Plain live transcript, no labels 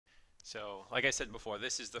So, like I said before,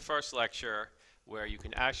 this is the first lecture where you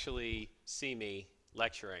can actually see me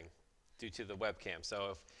lecturing due to the webcam.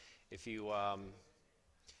 So, if you,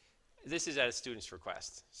 this is at a student's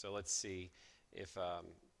request. So let's see if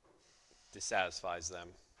this satisfies them.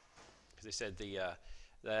 Because they said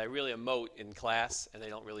that I really emote in class, and they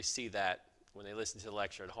don't really see that when they listen to the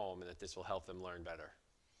lecture at home, and that this will help them learn better.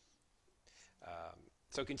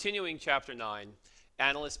 So continuing chapter 9,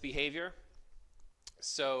 analyst behavior.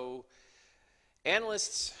 So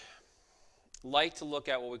analysts like to look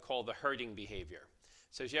at what we call the herding behavior.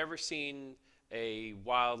 So have you ever seen a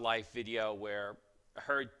wildlife video where a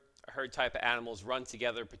herd type of animals run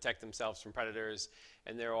together, protect themselves from predators?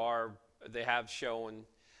 And they have shown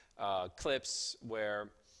clips where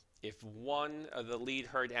if one of the lead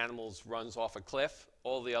herd animals runs off a cliff,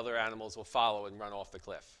 all the other animals will follow and run off the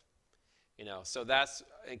cliff. You know, so that's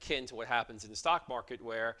akin to what happens in the stock market,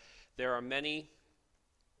 where there are many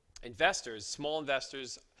investors, small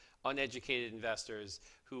investors, uneducated investors,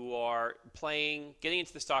 who are getting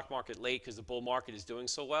into the stock market late because the bull market is doing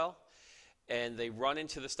so well, and they run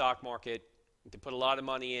into the stock market, they put a lot of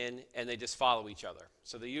money in, and they just follow each other.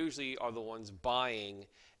 So they usually are the ones buying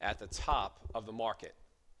at the top of the market.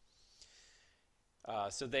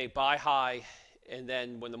 So they buy high, and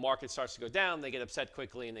then when the market starts to go down, they get upset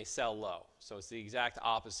quickly and they sell low. So it's the exact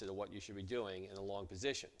opposite of what you should be doing in a long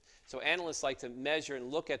position. So analysts like to measure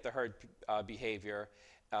and look at the herd behavior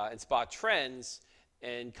and spot trends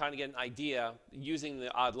and kind of get an idea using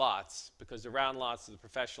the odd lots, because the round lots, the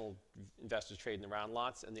professional investors trade in the round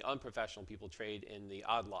lots, and the unprofessional people trade in the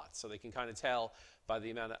odd lots. So they can kind of tell by the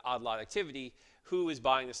amount of odd lot activity who is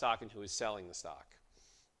buying the stock and who is selling the stock.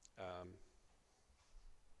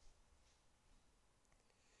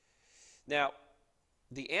 Now,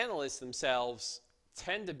 the analysts themselves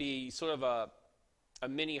tend to be sort of a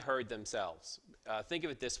mini herd themselves. Think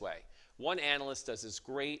of it this way. One analyst does this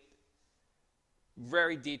great,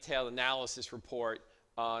 very detailed analysis report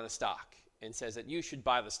on a stock and says that you should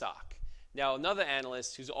buy the stock. Now, another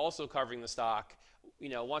analyst who's also covering the stock,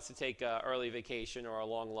 wants to take an early vacation or a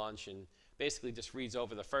long lunch and basically just reads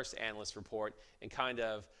over the first analyst report and kind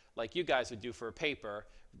of, like you guys would do for a paper,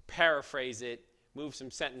 paraphrase it, move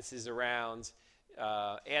some sentences around,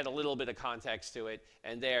 add a little bit of context to it,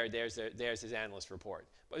 and there's his analyst report.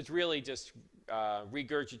 But it's really just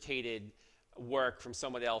regurgitated work from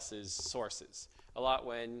someone else's sources.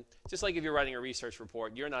 Just like if you're writing a research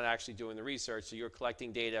report, you're not actually doing the research, so you're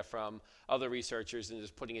collecting data from other researchers and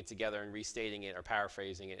just putting it together and restating it or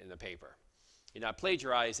paraphrasing it in the paper. You're not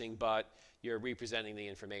plagiarizing, but you're representing the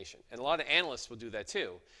information. And a lot of analysts will do that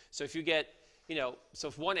too. So if you get so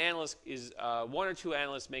if one or two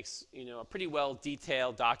analysts makes, a pretty well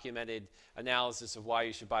detailed, documented analysis of why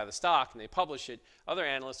you should buy the stock, and they publish it, other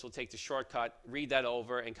analysts will take the shortcut, read that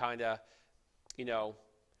over, and kind of,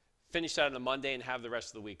 finish that on a Monday and have the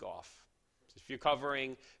rest of the week off. So if you're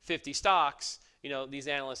covering 50 stocks, these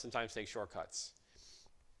analysts sometimes take shortcuts.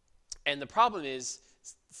 And the problem is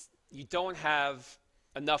you don't have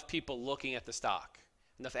enough people looking at the stock.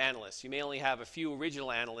 Enough analysts. You may only have a few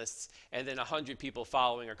original analysts and then 100 people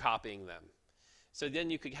following or copying them. So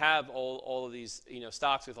then you could have all of these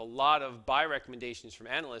stocks with a lot of buy recommendations from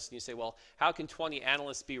analysts, and you say, well, how can 20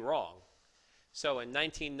 analysts be wrong? So in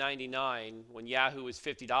 1999, when Yahoo was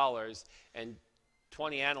 $50 and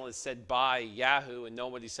 20 analysts said buy Yahoo and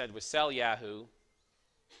nobody said was sell Yahoo,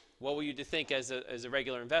 what were you to think as a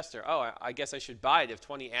regular investor? Oh, I guess I should buy it if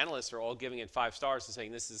 20 analysts are all giving it 5 stars and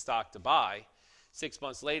saying this is a stock to buy. 6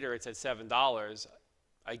 months later, it's at $7.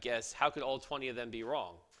 I guess, how could all 20 of them be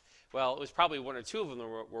wrong? Well, it was probably 1 or 2 of them that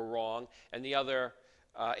were wrong, and the other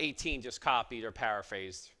 18 just copied or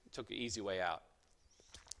paraphrased, took the easy way out.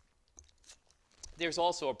 There's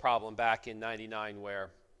also a problem back in '99 where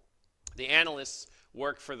the analysts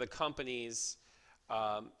worked for the companies.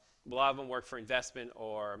 A lot of them worked for investment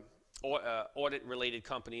or audit-related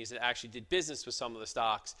companies that actually did business with some of the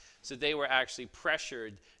stocks, so they were actually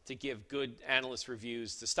pressured to give good analyst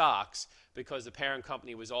reviews to stocks because the parent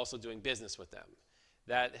company was also doing business with them.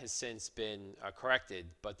 That has since been corrected,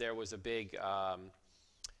 but there was a big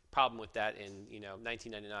problem with that in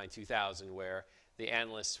 1999, 2000, where the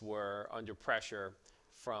analysts were under pressure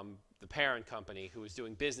from the parent company, who was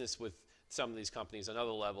doing business with some of these companies on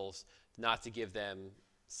other levels, not to give them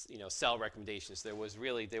sell recommendations. They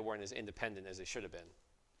weren't as independent as they should have been.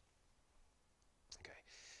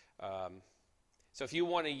 Okay. So if you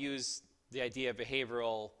want to use the idea of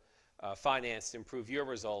behavioral finance to improve your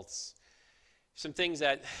results, some things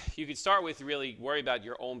that you could start with, really worry about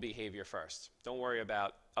your own behavior first. Don't worry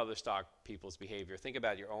about other stock people's behavior. Think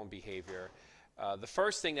about your own behavior. The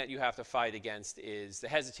first thing that you have to fight against is the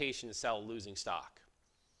hesitation to sell losing stock.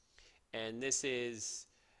 And this is,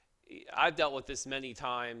 I've dealt with this many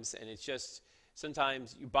times, and it's just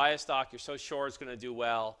sometimes you buy a stock, you're so sure it's going to do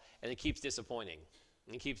well, and it keeps disappointing.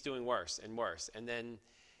 And it keeps doing worse and worse. And then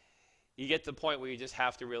you get to the point where you just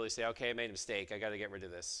have to really say, okay, I made a mistake. I got to get rid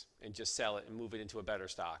of this and just sell it and move it into a better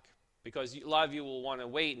stock. Because a lot of you will want to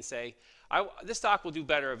wait and say, this stock will do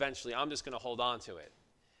better eventually. I'm just going to hold on to it.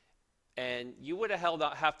 And you would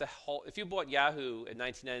have to hold, if you bought Yahoo in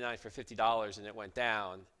 1999 for $50 and it went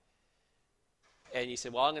down, and you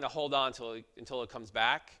said, well, I'm going to hold on until it comes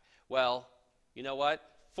back. Well, you know what?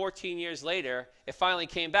 14 years later, it finally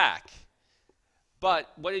came back.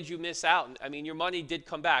 But what did you miss out? I mean, your money did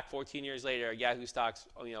come back 14 years later. Yahoo stock's,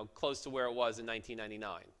 close to where it was in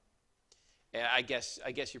 1999. And I guess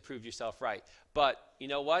you proved yourself right. But you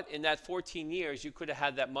know what? In that 14 years, you could have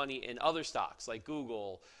had that money in other stocks like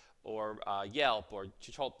Google or Yelp or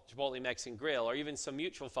Chipotle Mexican Grill or even some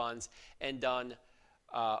mutual funds and done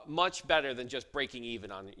much better than just breaking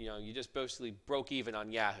even on, you just basically broke even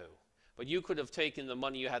on Yahoo. But you could have taken the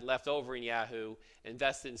money you had left over in Yahoo,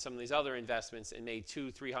 invested in some of these other investments, and made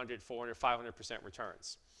 200, 300, 400, 500%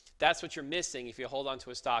 returns. That's what you're missing if you hold on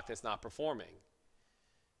to a stock that's not performing.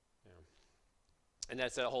 And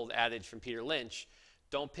that's that whole adage from Peter Lynch,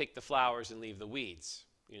 don't pick the flowers and leave the weeds.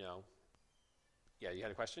 Yeah, you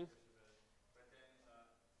had a question? But then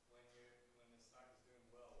when the stock is doing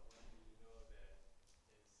well, when do you know that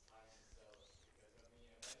it's time to sell it? Because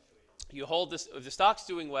eventually You hold this. If the stock's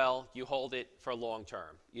doing well, you hold it for long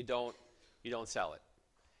term. You don't sell it.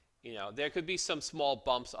 There could be some small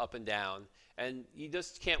bumps up and down, and you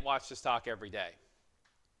just can't watch the stock every day.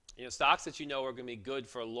 Stocks that are going to be good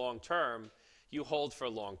for long term, you hold for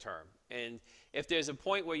long term. And if there's a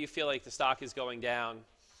point where you feel like the stock is going down,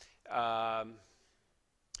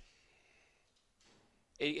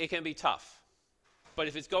 it can be tough. But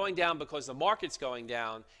if it's going down because the market's going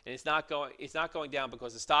down, and it's not going down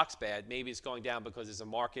because the stock's bad, maybe it's going down because there's a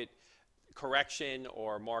market correction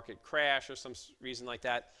or market crash or some reason like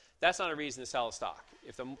that, that's not a reason to sell a stock.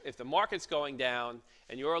 If the market's going down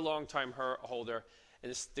and you're a long-time holder,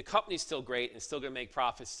 and the company's still great and still going to make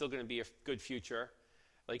profits, still going to be a good future,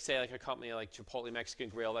 like a company like Chipotle Mexican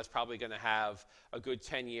Grill, that's probably going to have a good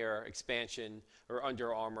 10-year expansion, or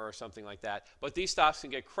Under Armour or something like that. But these stocks can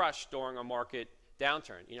get crushed during a market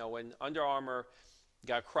downturn. When Under Armour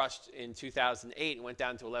got crushed in 2008 and went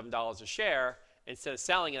down to $11 a share, instead of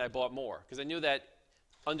selling it, I bought more because I knew that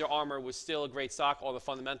Under Armour was still a great stock. All the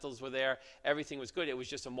fundamentals were there. Everything was good. It was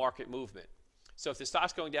just a market movement. So if the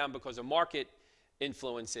stock's going down because of market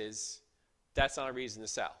influences, that's not a reason to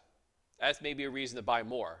sell. That's maybe a reason to buy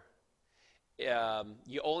more.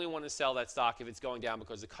 You only want to sell that stock if it's going down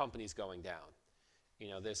because the company's going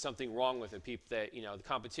down. There's something wrong with it. The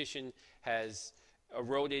competition has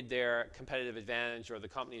eroded their competitive advantage, or the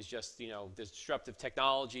company is just, disruptive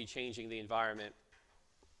technology changing the environment.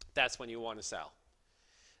 That's when you want to sell.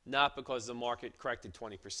 Not because the market corrected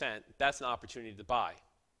 20%. That's an opportunity to buy.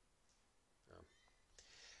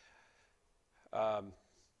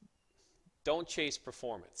 Don't chase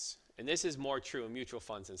performance. And this is more true in mutual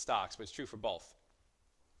funds and stocks, but it's true for both.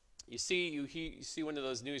 You see one of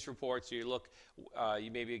those news reports, you look, you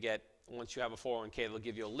maybe get, once you have a 401k, they'll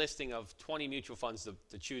give you a listing of 20 mutual funds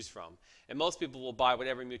to choose from. And most people will buy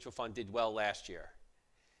whatever mutual fund did well last year,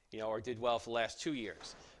 or did well for the last 2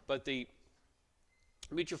 years. But the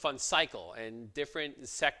mutual fund cycle, and different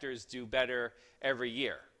sectors do better every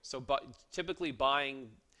year. So typically buying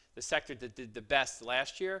the sector that did the best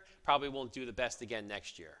last year probably won't do the best again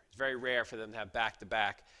next year. It's very rare for them to have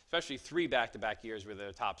back-to-back, especially 3 back-to-back years where they're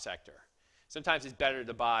the top sector. Sometimes it's better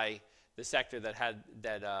to buy the sector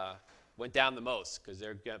that went down the most because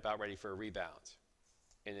they're about ready for a rebound.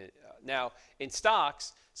 Now, in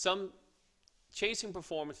stocks, chasing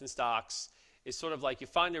performance in stocks is sort of like you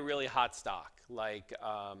find a really hot stock, like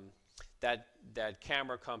that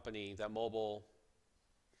camera company, that mobile.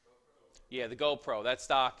 Yeah, the GoPro. That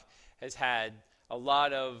stock has had a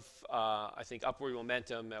lot of, I think, upward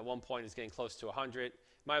momentum. At one point, it's getting close to 100.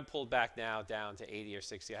 Might have pulled back now down to 80 or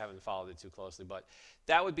 60. I haven't followed it too closely. But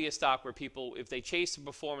that would be a stock where people, if they chase the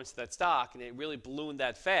performance of that stock and it really ballooned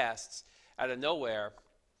that fast out of nowhere,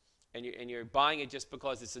 and you're buying it just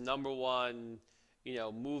because it's the number one,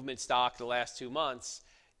 movement stock the last 2 months,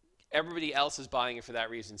 everybody else is buying it for that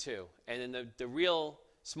reason too. And then the real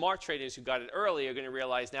smart traders who got it early are going to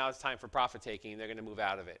realize now it's time for profit taking, and they're going to move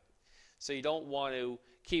out of it. So you don't want to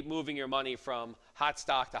keep moving your money from hot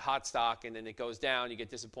stock to hot stock, and then it goes down, you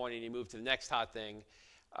get disappointed, and you move to the next hot thing.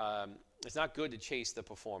 It's not good to chase the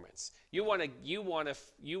performance. You want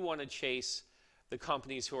to chase the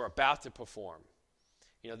companies who are about to perform.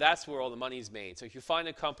 That's where all the money's made. So if you find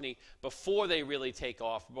a company before they really take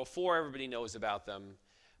off, before everybody knows about them,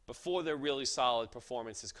 before their really solid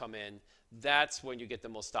performances come in, that's when you get the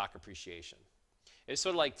most stock appreciation. It's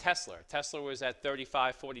sort of like Tesla. Tesla was at $35,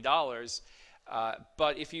 $40,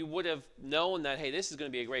 but if you would have known that, hey, this is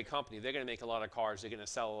going to be a great company, they're going to make a lot of cars, they're going to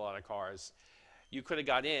sell a lot of cars, you could have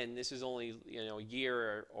got in. This is only a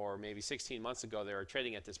year or maybe 16 months ago they were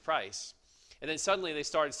trading at this price. And then suddenly they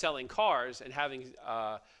started selling cars and having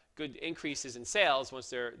good increases in sales once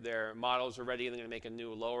their models were ready and they're going to make a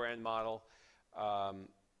new lower-end model.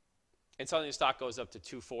 And suddenly the stock goes up to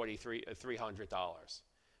 $240, $300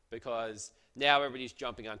 because now everybody's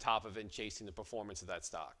jumping on top of it and chasing the performance of that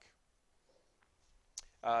stock.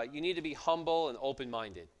 You need to be humble and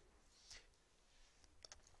open-minded.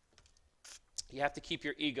 You have to keep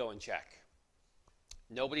your ego in check.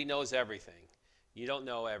 Nobody knows everything. You don't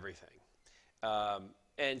know everything.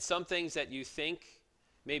 And some things that you think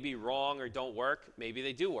may be wrong or don't work, maybe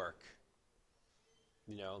they do work.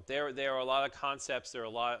 There are a lot of concepts, there are a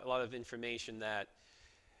lot of information that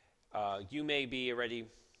you may be already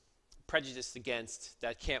prejudiced against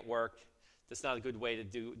that can't work. That's not a good way to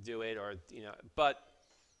do it, or but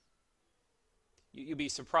you'd be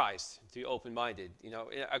surprised to be open-minded.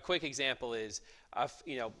 A quick example is,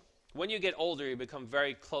 when you get older, you become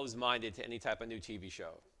very closed-minded to any type of new TV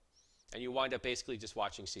show. And you wind up basically just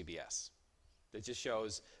watching CBS. That just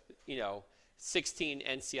shows, 16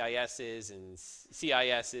 NCISs and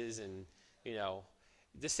CISs and,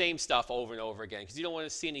 the same stuff over and over again because you don't want to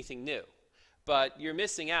see anything new. But you're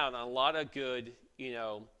missing out on a lot of good,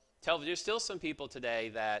 television. There's still some people today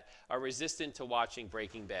that are resistant to watching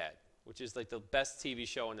Breaking Bad, which is like the best TV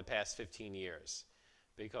show in the past 15 years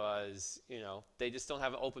because, they just don't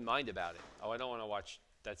have an open mind about it. Oh, I don't want to watch,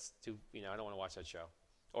 that's too, I don't want to watch that show.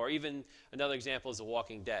 Or even another example is The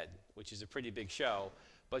Walking Dead, which is a pretty big show,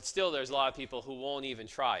 but still there's a lot of people who won't even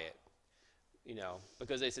try it,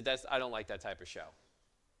 because they said, I don't like that type of show.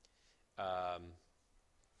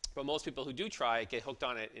 But most people who do try it get hooked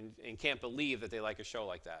on it and can't believe that they like a show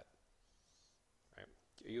like that. Right?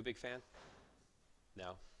 Are you a big fan?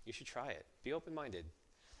 No? You should try it. Be open-minded.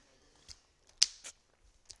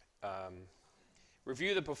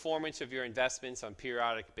 Review the performance of your investments on a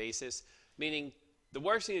periodic basis, meaning the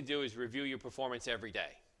worst thing to do is review your performance every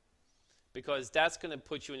day because that's going to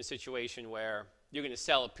put you in a situation where you're going to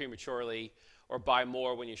sell it prematurely or buy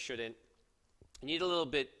more when you shouldn't. You need a little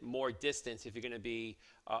bit more distance if you're going to be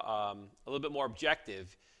a little bit more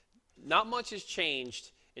objective. Not much has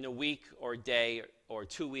changed in a week or a day or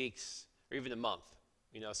 2 weeks or even a month.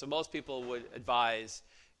 So most people would advise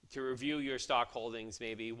to review your stock holdings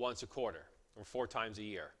maybe once a quarter or 4 times a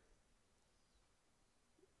year.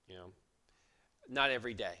 Not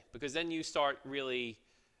every day, because then you start really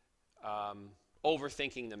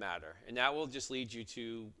overthinking the matter, and that will just lead you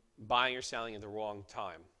to buying or selling at the wrong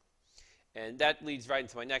time. And that leads right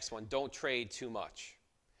into my next one. Don't trade too much,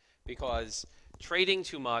 because trading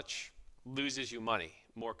too much loses you money.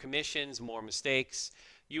 More commissions, more mistakes.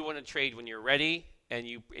 You want to trade when you're ready, and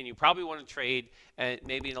you probably want to trade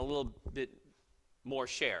maybe in a little bit more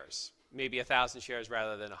shares, maybe 1,000 shares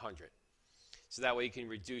rather than 100. So that way you can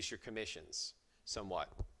reduce your commissions somewhat.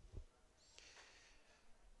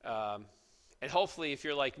 And hopefully if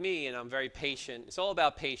you're like me and I'm very patient, it's all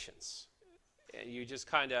about patience. And you just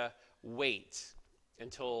kind of wait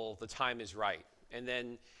until the time is right. And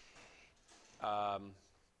then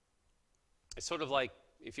it's sort of like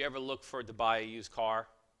if you ever look to buy a used car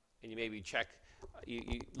and you maybe check,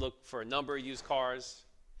 you look for a number of used cars,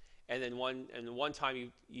 and then one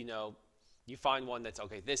time you find one that's,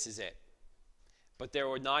 okay, this is it. But there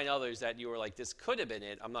were 9 others that you were like, this could have been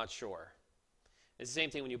it, I'm not sure. It's the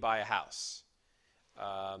same thing when you buy a house.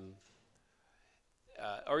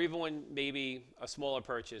 Or even when maybe a smaller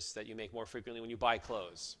purchase that you make more frequently when you buy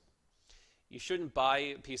clothes. You shouldn't buy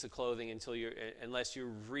a piece of clothing unless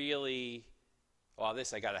you're really, well,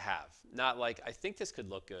 this I got to have. Not like, I think this could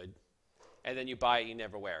look good, and then you buy it, you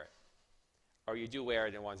never wear it. Or you do wear it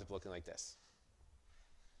and it winds up looking like this.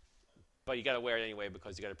 But you got to wear it anyway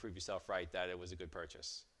because you got to prove yourself right that it was a good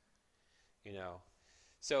purchase.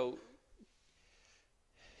 So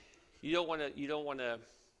you don't want to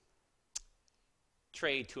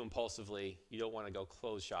trade too impulsively. You don't want to go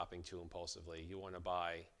clothes shopping too impulsively. You want to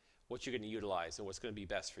buy what you're going to utilize and what's going to be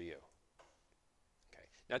best for you. Okay.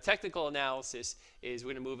 Now, technical analysis is,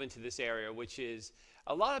 we're going to move into this area, which is,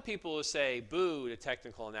 a lot of people will say, boo to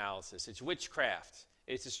technical analysis. It's witchcraft.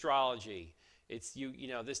 It's astrology. It's,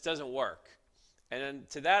 this doesn't work. And then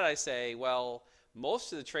to that I say, well,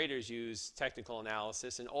 most of the traders use technical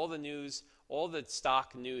analysis, and all the news all the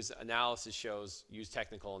stock news analysis shows use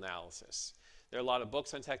technical analysis. There are a lot of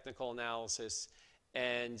books on technical analysis,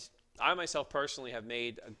 and I myself personally have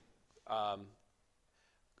made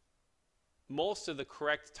most of the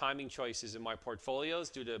correct timing choices in my portfolios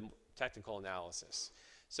due to technical analysis.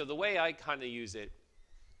 So the way I kind of use it,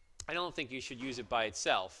 I don't think you should use it by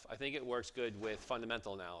itself. I think it works good with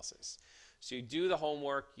fundamental analysis. So you do the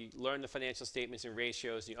homework, you learn the financial statements and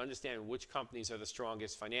ratios, you understand which companies are the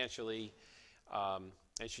strongest financially and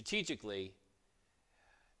strategically,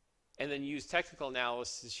 and then use technical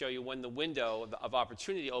analysis to show you when the window of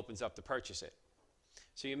opportunity opens up to purchase it.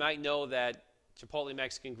 So you might know that Chipotle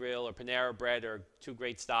Mexican Grill or Panera Bread are two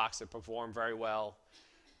great stocks that perform very well,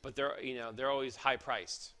 but they're always high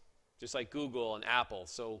priced, just like Google and Apple.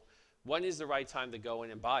 So when is the right time to go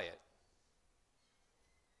in and buy it?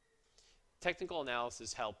 Technical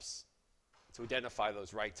analysis helps to identify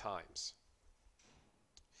those right times.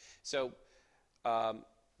 So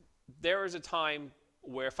there was a time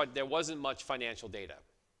where there wasn't much financial data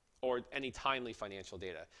or any timely financial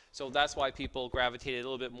data. So that's why people gravitated a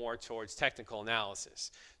little bit more towards technical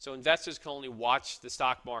analysis. So investors can only watch the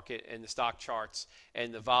stock market and the stock charts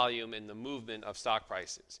and the volume and the movement of stock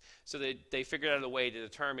prices. So they figured out a way to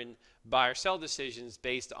determine buy or sell decisions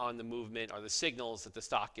based on the movement or the signals that the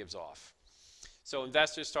stock gives off. So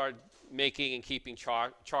investors started making and keeping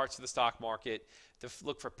charts of the stock market to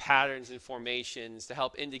look for patterns and formations to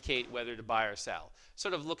help indicate whether to buy or sell,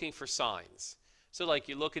 sort of looking for signs. So like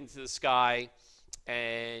you look into the sky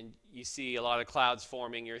and you see a lot of clouds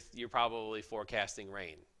forming, you're probably forecasting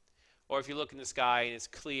rain. Or if you look in the sky and it's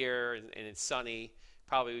clear and it's sunny,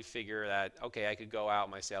 probably would figure that, okay, I could go out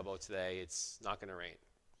in my sailboat today, it's not going to rain.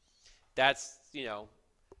 That's,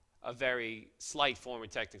 a very slight form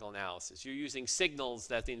of technical analysis. You're using signals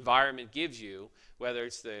that the environment gives you, whether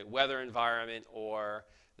it's the weather environment or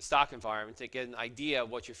the stock environment, to get an idea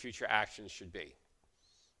of what your future actions should be.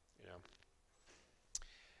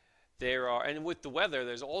 And with the weather,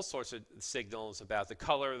 there's all sorts of signals about the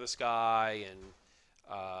color of the sky and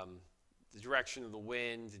the direction of the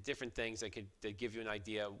wind, the different things that give you an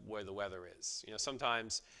idea of where the weather is.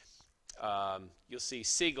 Sometimes you'll see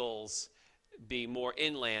seagulls be more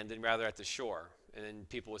inland than rather at the shore. And then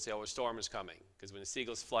people would say, oh, a storm is coming. Because when the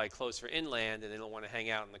seagulls fly closer inland and they don't want to hang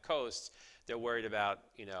out on the coast, they're worried about,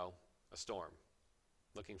 a storm,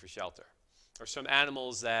 looking for shelter. Or some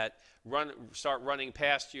animals that start running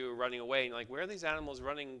past you, running away, and you're like, where are these animals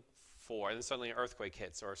running for? And then suddenly an earthquake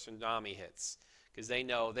hits or a tsunami hits. Because they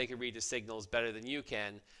know they can read the signals better than you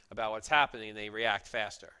can about what's happening, and they react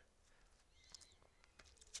faster.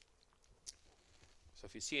 So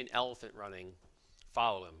if you see an elephant running,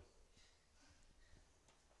 follow him.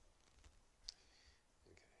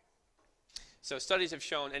 Okay. So studies have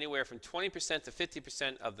shown anywhere from 20% to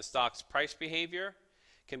 50% of the stock's price behavior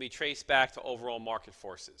can be traced back to overall market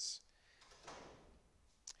forces.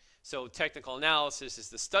 So technical analysis is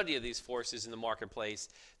the study of these forces in the marketplace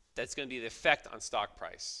that's going to be the effect on stock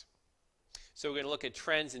price. So we're going to look at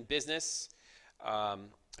trends in business,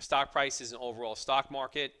 stock prices and overall stock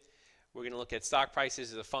market. We're going to look at stock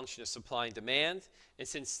prices as a function of supply and demand. And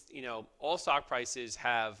since, all stock prices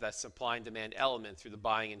have that supply and demand element through the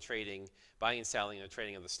buying and selling and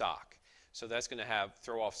trading of the stock. So that's going to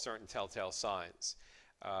throw off certain telltale signs.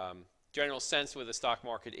 General sense where the stock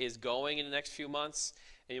market is going in the next few months.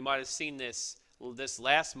 And you might have seen this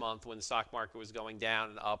last month when the stock market was going down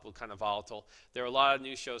and up, kind of volatile. There were a lot of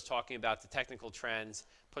news shows talking about the technical trends,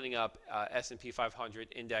 putting up S&P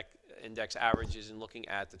 500 index averages and looking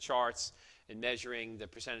at the charts and measuring the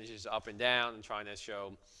percentages up and down and trying to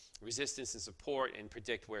show resistance and support and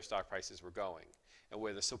predict where stock prices were going and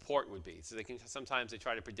where the support would be. So sometimes they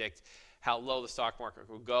try to predict how low the stock market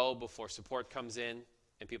will go before support comes in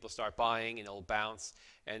and people start buying and it'll bounce,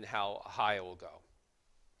 and how high it will go.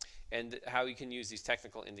 And how you can use these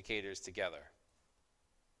technical indicators together.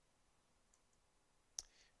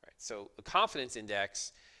 Right, so the confidence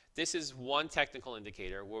index, this is one technical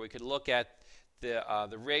indicator where we could look at the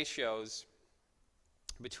ratios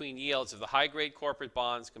between yields of the high-grade corporate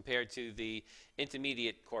bonds compared to the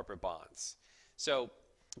intermediate corporate bonds. So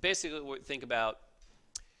basically what we think about,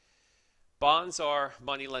 bonds are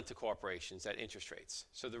money lent to corporations at interest rates.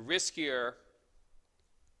 So the riskier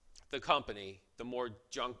the company, the more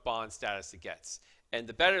junk bond status it gets. And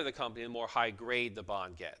the better the company, the more high grade the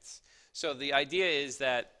bond gets. So the idea is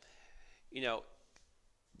that,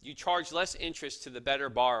 you charge less interest to the better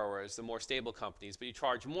borrowers, the more stable companies, but you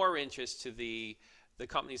charge more interest to the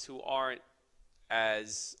companies who aren't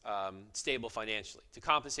as stable financially to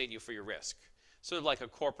compensate you for your risk. Sort of like a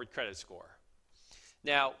corporate credit score.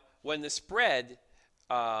 Now, when the spread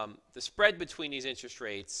the spread between these interest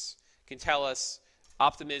rates can tell us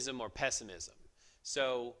optimism or pessimism.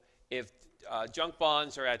 So if junk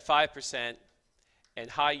bonds are at 5% and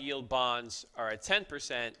high yield bonds are at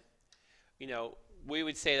 10%, we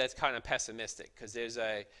would say that's kind of pessimistic because there's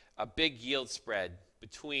a big yield spread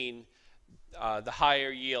between the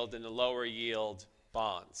higher yield and the lower yield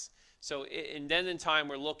bonds. So and then in time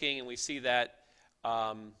we're looking and we see that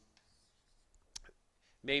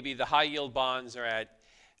maybe the high yield bonds are at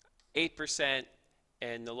 8%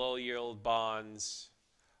 and the low yield bonds,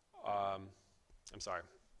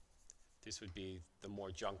 this would be the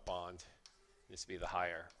more junk bond. This would be the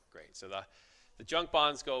higher grade. So the junk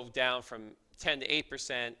bonds go down from 10 to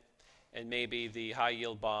 8%, and maybe the high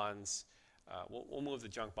yield bonds, we'll move the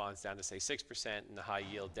junk bonds down to say 6% and the high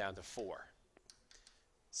yield down to 4%.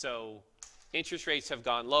 So interest rates have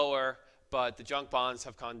gone lower, but the junk bonds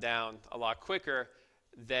have gone down a lot quicker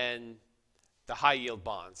than the high yield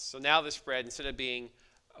bonds. So now the spread, instead of being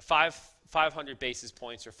 500 basis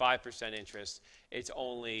points or 5% interest, it's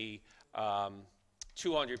only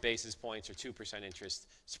 200 basis points or 2% interest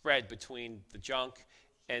spread between the junk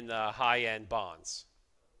and the high-end bonds.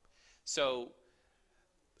 So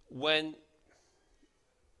when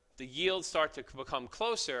the yields start to become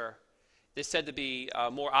closer, there's said to be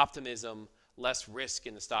more optimism, less risk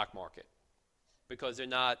in the stock market. Because they're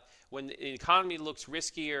not, when the economy looks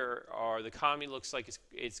riskier or the economy looks like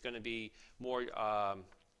it's going to be more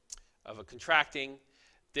of a contracting,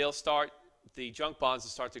 the junk bonds will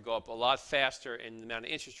start to go up a lot faster in the amount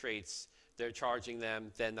of interest rates they're charging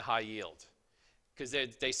them than the high yield. Because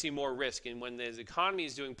they see more risk. And when the economy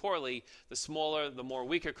is doing poorly, the smaller, the more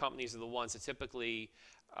weaker companies are the ones that typically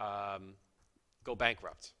go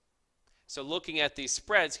bankrupt. So looking at these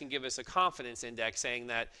spreads can give us a confidence index saying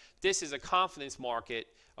that this is a confidence market,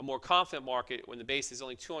 a more confident market when the base is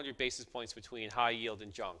only 200 basis points between high yield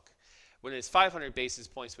and junk. When it's 500 basis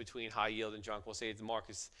points between high yield and junk, we'll say the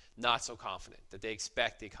market's not so confident, that they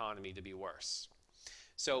expect the economy to be worse.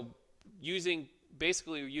 So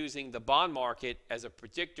basically using the bond market as a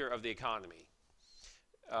predictor of the economy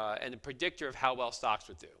and a predictor of how well stocks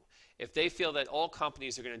would do. If they feel that all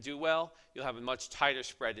companies are going to do well, you'll have a much tighter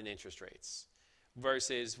spread in interest rates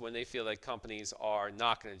versus when they feel that companies are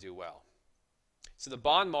not going to do well. So the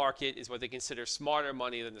bond market is what they consider smarter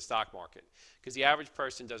money than the stock market because the average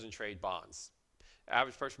person doesn't trade bonds. The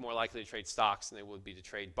average person more likely to trade stocks than they would be to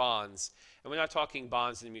trade bonds. And we're not talking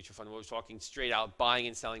bonds in the mutual fund. We're talking straight out buying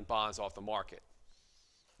and selling bonds off the market.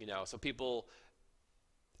 So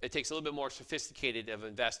it takes a little bit more sophisticated of an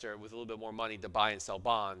investor with a little bit more money to buy and sell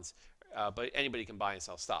bonds, but anybody can buy and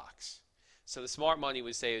sell stocks. So the smart money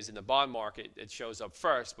would say is in the bond market, it shows up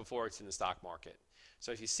first before it's in the stock market.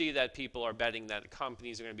 So if you see that people are betting that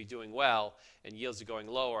companies are going to be doing well and yields are going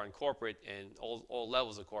lower on corporate and all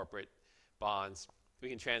levels of corporate bonds, we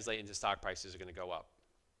can translate into stock prices are going to go up.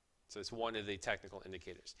 So it's one of the technical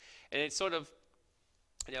indicators. And it's sort of,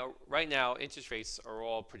 right now interest rates are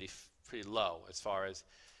all pretty low as far as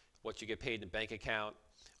what you get paid in a bank account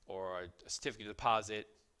or a certificate of deposit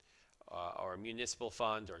or a municipal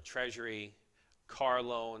fund or a treasury, car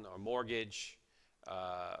loan or mortgage.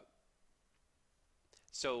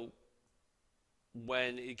 So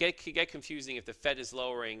when it can get confusing if the Fed is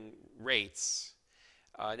lowering rates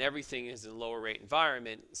and everything is in a lower rate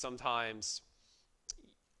environment, sometimes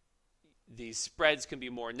these spreads can be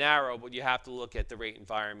more narrow, but you have to look at the rate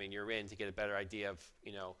environment you're in to get a better idea of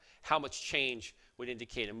how much change would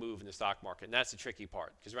indicate a move in the stock market. And that's the tricky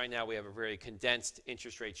part because right now we have a very condensed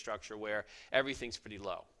interest rate structure where everything's pretty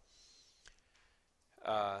low.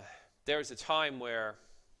 There's a time where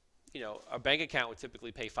a bank account would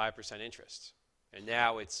typically pay 5% interest, and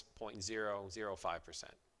now it's 0.005%,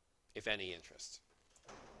 if any interest.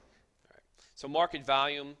 All right. So market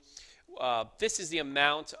volume, this is the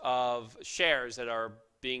amount of shares that are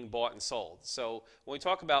being bought and sold. So when we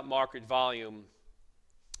talk about market volume,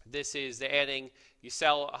 this is the adding, you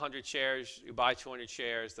sell 100 shares, you buy 200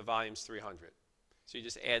 shares, the volume's 300. So you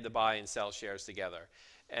just add the buy and sell shares together.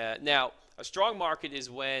 Now, a strong market is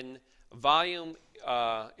when volume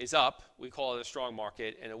is up, we call it a strong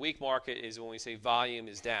market, and a weak market is when we say volume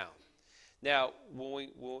is down. Now, when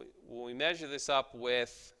we measure this up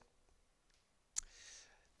with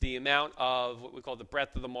the amount of what we call the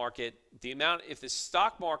breadth of the market, if the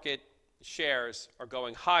stock market shares are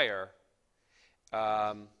going higher,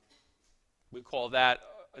 we call that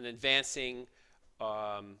an advancing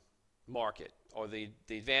market, or the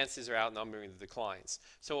advances are outnumbering the declines.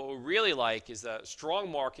 So what we really like is a strong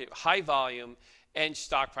market, high volume, and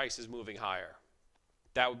stock prices moving higher.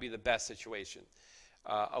 That would be the best situation.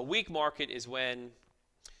 A weak market is when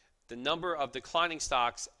the number of declining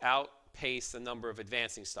stocks outpace the number of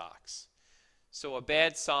advancing stocks. So a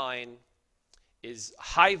bad sign is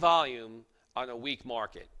high volume on a weak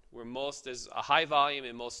market, where there's a high volume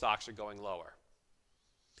and most stocks are going lower.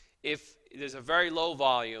 If there's a very low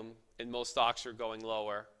volume and most stocks are going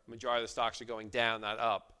lower, majority of the stocks are going down, not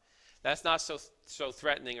up, that's not so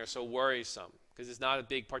threatening or so worrisome because it's not a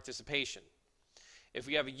big participation. If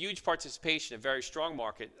we have a huge participation, a very strong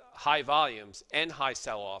market, high volumes and high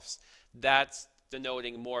sell-offs, that's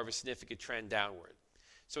denoting more of a significant trend downward.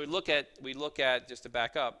 So we look at, just to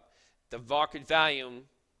back up, the market value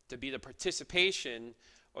to be the participation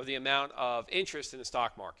or the amount of interest in the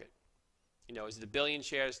stock market. You know, is it 1 billion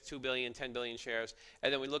shares, 2 billion, 10 billion shares?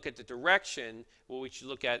 And then we look at the direction, where we should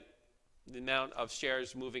look at the amount of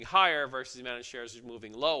shares moving higher versus the amount of shares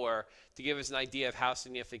moving lower to give us an idea of how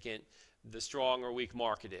significant the strong or weak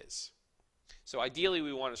market is. So ideally,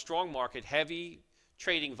 we want a strong market, heavy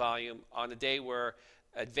trading volume on a day where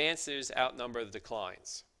advances outnumber the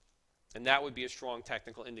declines. And that would be a strong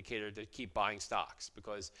technical indicator to keep buying stocks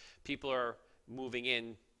because people are moving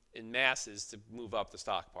in masses to move up the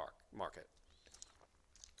stock market.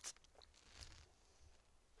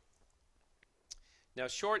 Now,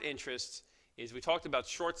 short interest is, we talked about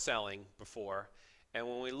short selling before, and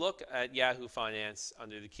when we look at Yahoo Finance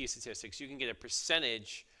under the key statistics, you can get a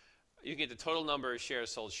percentage, you can get the total number of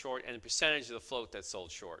shares sold short and the percentage of the float that's sold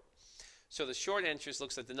short. So the short interest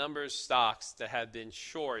looks at the number of stocks that have been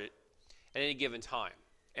short at any given time.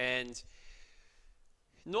 And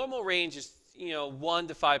normal range is 1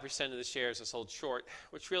 to 5% of the shares are sold short,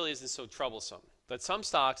 which really isn't so troublesome. But some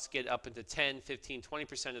stocks get up into 10, 15,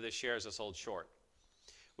 20% of the shares are sold short,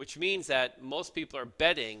 which means that most people are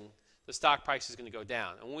betting the stock price is going to go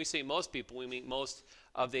down. And when we say most people, we mean most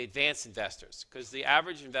of the advanced investors, because the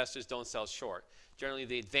average investors don't sell short. Generally,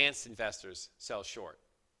 the advanced investors sell short.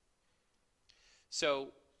 So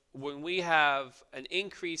when we have an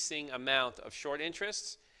increasing amount of short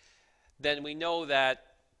interests, then we know that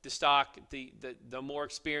the stock, the more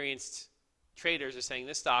experienced traders are saying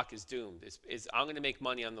this stock is doomed. I'm going to make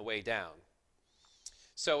money on the way down.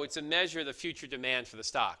 So it's a measure of the future demand for the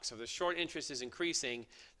stock. So if the short interest is increasing,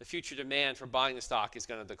 the future demand for buying the stock is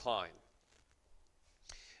going to decline.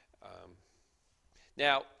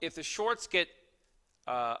 Now, if the shorts get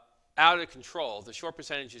out of control, the short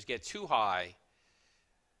percentages get too high,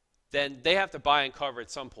 then they have to buy and cover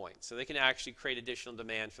at some point. So they can actually create additional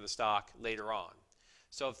demand for the stock later on.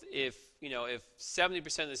 So if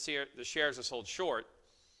 70% of the shares are sold short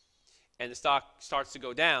and the stock starts to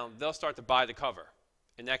go down, they'll start to buy the cover.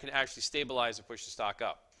 And that can actually stabilize or push the stock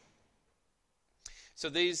up. So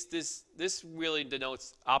this really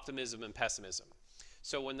denotes optimism and pessimism.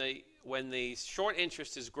 So when the short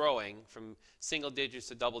interest is growing from single digits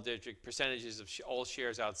to double digit percentages of all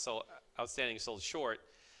shares outstanding sold short,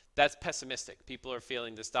 that's pessimistic. People are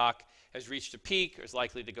feeling the stock has reached a peak or is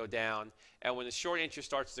likely to go down. And when the short interest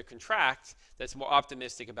starts to contract, that's more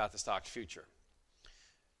optimistic about the stock's future.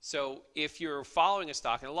 So if you're following a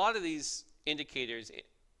stock, and a lot of these indicators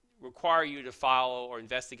require you to follow or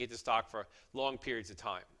investigate the stock for long periods of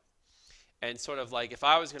time. And sort of like if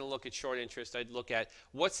I was going to look at short interest, I'd look at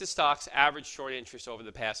what's the stock's average short interest over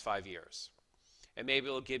the past 5 years. And maybe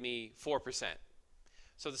it'll give me 4%.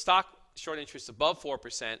 So the stock short interest above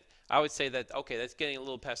 4%, I would say that, okay, that's getting a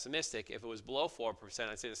little pessimistic. If it was below 4%,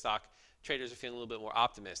 I'd say the stock traders are feeling a little bit more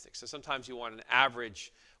optimistic. So sometimes you want an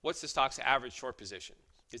average. What's the stock's average short position?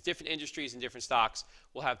 Because different industries and different stocks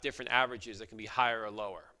will have different averages that can be higher or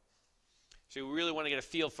lower. So you really want to get a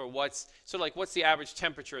feel for what's the average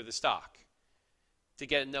temperature of the stock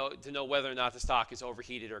to know whether or not the stock is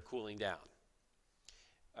overheated or cooling down.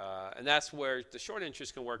 And that's where the short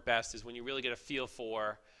interest can work best, is when you really get a feel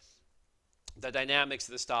for the dynamics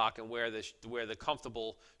of the stock and where the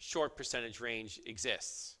comfortable short percentage range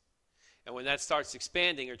exists. And when that starts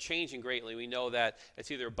expanding or changing greatly, we know that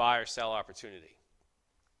it's either a buy or sell opportunity.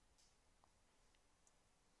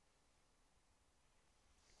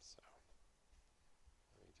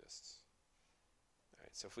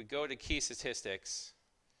 So if we go to key statistics,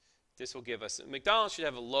 this will give us, McDonald's should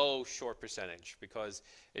have a low short percentage because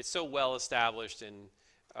it's so well established, and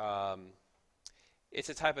it's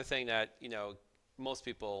a type of thing that, most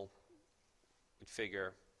people would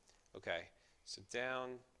figure, okay, so down,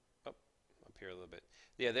 up here a little bit.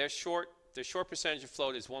 Yeah, their short percentage of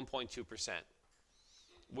float is 1.2%,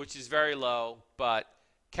 which is very low, but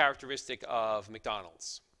characteristic of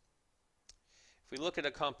McDonald's. If we look at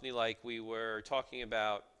a company like we were talking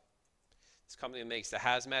about, this company that makes the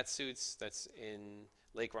hazmat suits that's in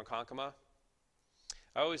Lake Ronkonkoma.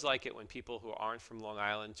 I always like it when people who aren't from Long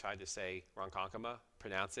Island try to say Ronkonkoma,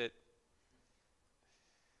 pronounce it.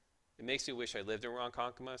 It makes me wish I lived in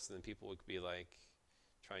Ronkonkoma, so then people would be like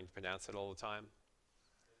trying to pronounce it all the time.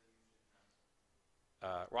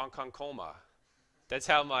 Ronkonkoma. That's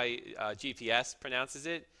how my GPS pronounces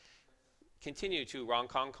it. Continue to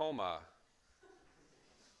Ronkonkoma. All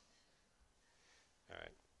right.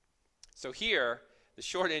 So here, the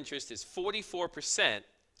short interest is 44%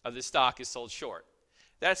 of the stock is sold short.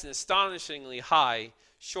 That's an astonishingly high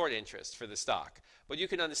short interest for the stock. But you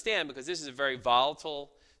can understand, because this is a very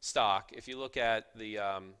volatile stock, if you look at the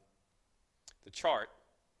chart,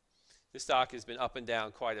 the stock has been up and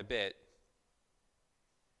down quite a bit.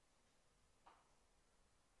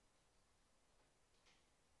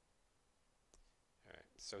 All right,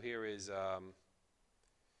 so here is, let's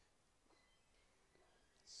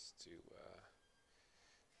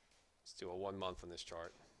do a 1 month on this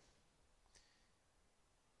chart.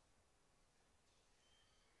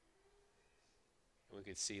 And we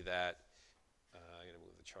could see that. I'm going to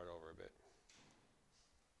move the chart over a bit.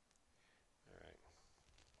 All right.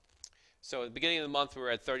 So at the beginning of the month, we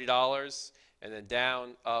were at $30, and then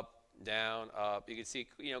down, up, down, up. You can see,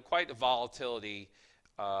 quite a volatility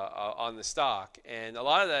on the stock, and a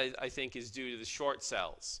lot of that, I think, is due to the short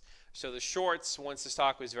sells. So the shorts, once the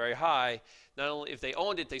stock was very high, not only if they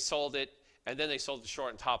owned it, they sold it, and then they sold the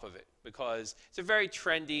short on top of it, because it's a very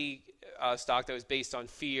trendy stock that was based on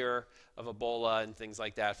fear of Ebola and things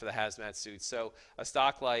like that for the hazmat suits. So a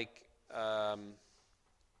stock like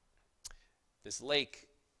this Lake,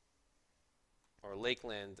 or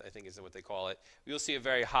Lakeland, I think is what they call it, you'll see a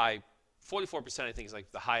very high, 44% I think is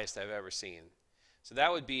like the highest I've ever seen. So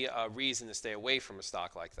that would be a reason to stay away from a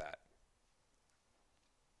stock like that.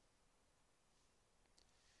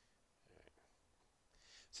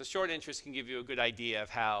 So short interest can give you a good idea of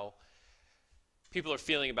how people are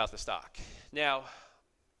feeling about the stock. Now,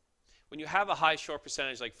 when you have a high short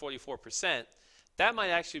percentage like 44%, that might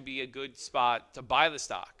actually be a good spot to buy the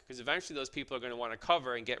stock, because eventually those people are going to want to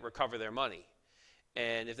cover and recover their money.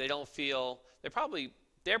 And if they don't feel, they're probably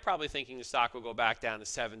thinking the stock will go back down to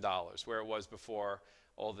 $7, where it was before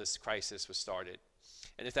all this crisis was started.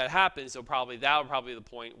 And if that happens, that will probably be the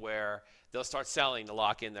point where they'll start selling to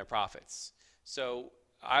lock in their profits. So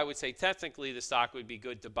I would say technically the stock would be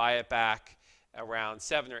good to buy it back around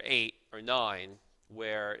 7 or 8 or 9,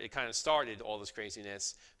 where it kind of started all this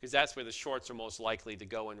craziness, because that's where the shorts are most likely to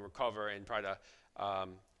go and recover and try to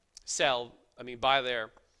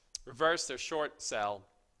reverse their short sell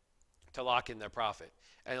to lock in their profit.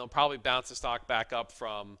 And it'll probably bounce the stock back up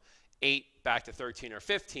from 8 back to 13 or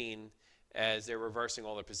 15 as they're reversing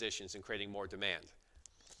all their positions and creating more demand.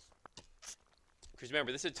 Because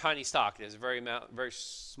remember, this is a tiny stock. It has a very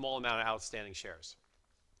small amount of outstanding shares.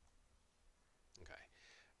 Okay.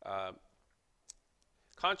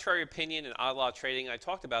 Contrary opinion and odd lot trading. I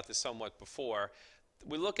talked about this somewhat before.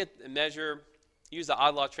 We look at use the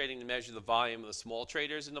odd lot trading to measure the volume of the small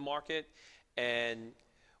traders in the market, and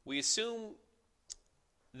we assume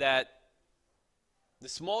that the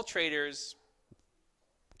small traders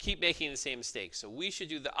keep making the same mistakes. So we should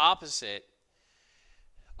do the opposite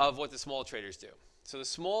of what the small traders do. So the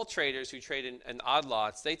small traders who trade in odd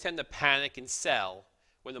lots, they tend to panic and sell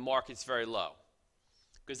when the market's very low,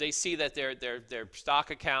 because they see that their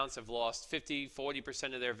stock accounts have lost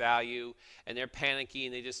 50-40% of their value, and they're panicky,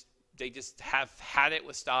 and they just have had it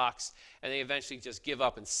with stocks, and they eventually just give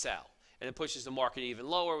up and sell. And it pushes the market even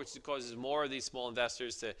lower, which causes more of these small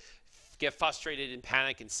investors to get frustrated and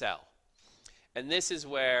panic and sell. And this is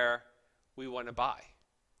where we want to buy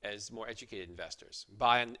as more educated investors,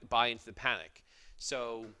 buy into the panic.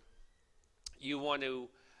 So you want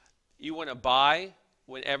to buy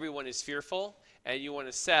when everyone is fearful, and you want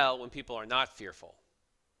to sell when people are not fearful.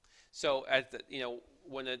 So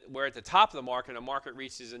when we're at the top of the market, and a market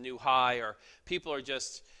reaches a new high, or people are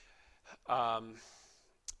just,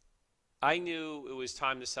 I knew it was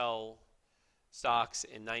time to sell stocks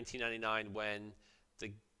in 1999 when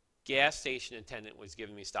the gas station attendant was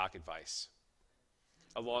giving me stock advice,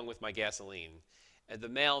 along with my gasoline. And the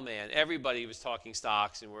mailman, everybody was talking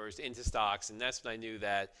stocks and was into stocks, and that's when I knew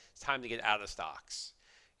that it's time to get out of stocks.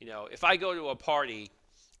 If I go to a party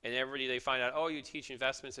and they find out, oh, you teach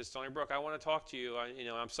investments at Stony Brook, I want to talk to you.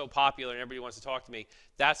 I'm so popular and everybody wants to talk to me.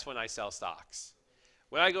 That's when I sell stocks.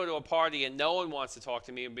 When I go to a party and no one wants to talk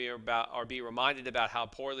to me and be reminded about how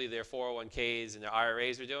poorly their 401ks and their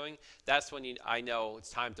IRAs are doing, that's when I know it's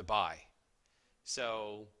time to buy.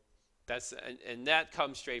 So and that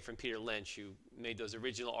comes straight from Peter Lynch, who made those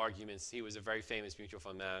original arguments. He was a very famous mutual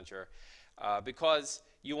fund manager, because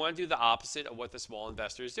you want to do the opposite of what the small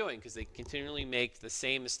investor is doing, because they continually make the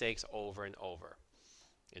same mistakes over and over.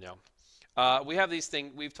 We have these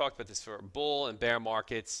things. We've talked about this for bull and bear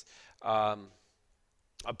markets. A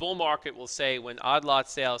bull market will say when odd lot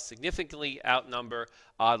sales significantly outnumber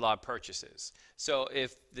odd lot purchases. So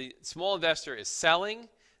if the small investor is selling,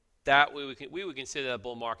 that we would consider that a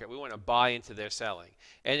bull market. We want to buy into their selling.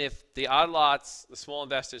 And if the odd lots, the small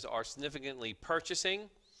investors are significantly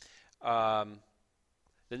purchasing, then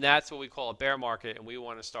that's what we call a bear market, and we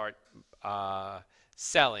want to start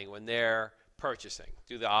selling when they're purchasing.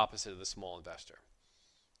 Do the opposite of the small investor.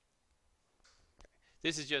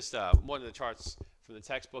 This is just one of the charts from the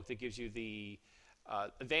textbook that gives you the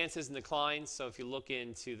advances and declines. So if you look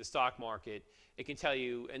into the stock market, it can tell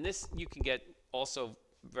you, and this you can get also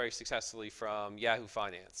very successfully from Yahoo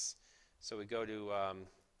Finance. So we go to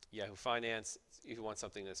Yahoo Finance if you want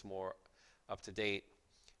something that's more up to date,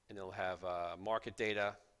 and it'll have market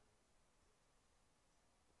data.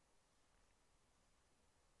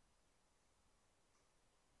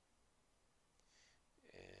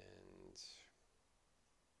 And let's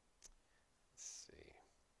see.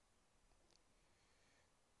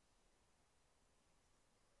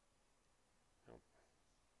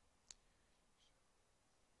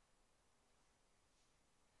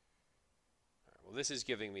 Well, this is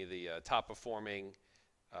giving me the top performing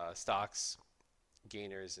stocks,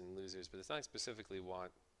 gainers and losers, but it's not specifically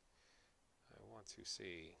what I want to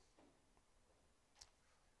see.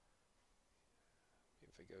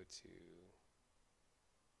 If I go to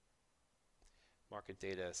market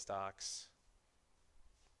data, stocks.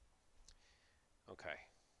 Okay.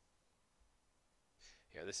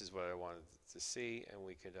 Yeah, this is what I wanted to see, and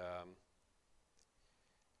we could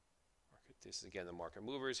this is again the market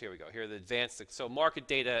movers. Here we go. Here are the advanced, so market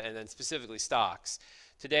data and then specifically stocks.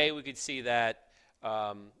 Today we could see that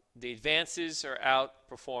the advances are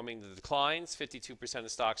outperforming the declines. 52% of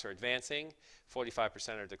stocks are advancing,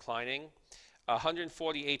 45% are declining.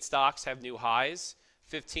 148 stocks have new highs.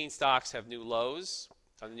 15 stocks have new lows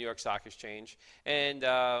on the New York Stock Exchange. And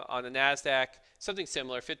on the NASDAQ, something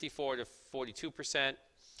similar, 54 to 42%,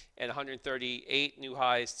 and 138 new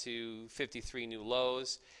highs to 53 new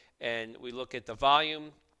lows. And we look at the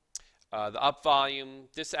volume, the up volume.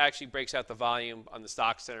 This actually breaks out the volume on the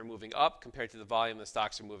stocks that are moving up compared to the volume the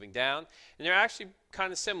stocks are moving down. And they're actually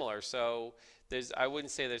kind of similar. So I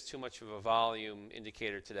wouldn't say there's too much of a volume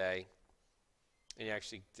indicator today. And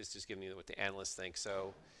actually, this is giving me what the analysts think.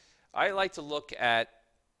 So I like to look at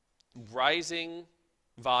rising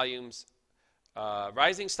volumes,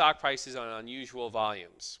 rising stock prices on unusual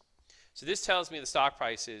volumes. So this tells me the stock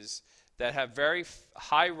prices that have very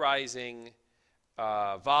high rising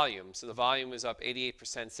volume. So the volume is up 88%,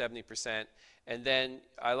 70%. And then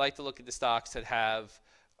I like to look at the stocks that have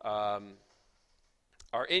are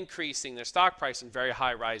increasing their stock price in very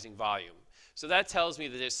high rising volume. So that tells me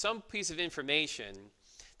that there's some piece of information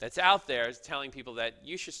that's out there telling people that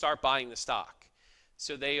you should start buying the stock.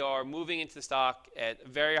 So they are moving into the stock at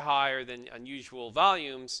very higher than unusual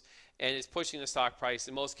volumes, and it's pushing the stock price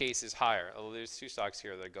in most cases higher, although there's two stocks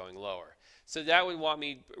here that are going lower. So that would want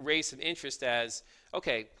me to raise some interest as,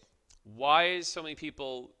 okay, why is so many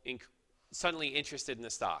people suddenly interested in the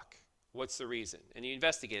stock? What's the reason? And you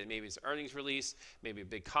investigate it. Maybe it's earnings release, maybe a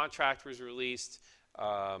big contract was released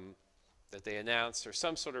that they announced, or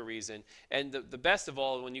some sort of reason. And the best of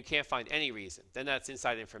all, when you can't find any reason, then that's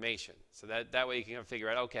inside information. So that way you can figure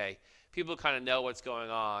out, okay, people kind of know what's going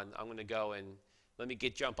on. I'm going to go and let me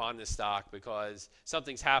jump on this stock because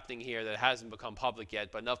something's happening here that hasn't become public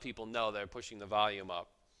yet, but enough people know they're pushing the volume up.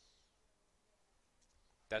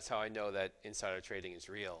 That's how I know that insider trading is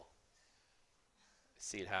real. I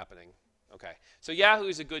see it happening. Okay, so Yahoo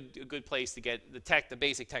is a good place to get the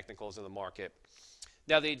basic technicals of the market.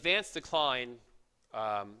 Now the advanced decline,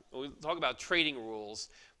 when we talk about trading rules,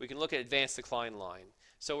 we can look at advanced decline line.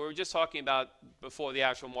 So we were just talking about before the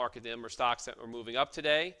actual market, the number of stocks that are moving up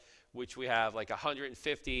today, which we have like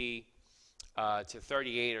 150 to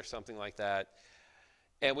 38 or something like that.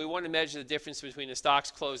 And we want to measure the difference between the stocks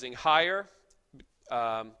closing higher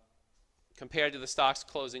compared to the stocks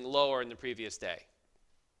closing lower in the previous day.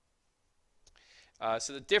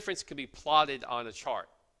 So the difference can be plotted on a chart.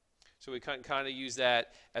 So we can kind of use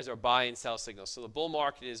that as our buy and sell signal. So the bull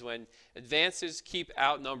market is when advances keep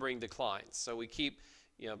outnumbering declines. So we keep,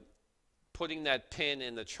 putting that pin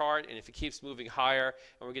in the chart, and if it keeps moving higher,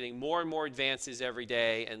 and we're getting more and more advances every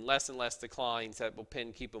day and less declines, that will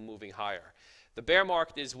keep them moving higher. The bear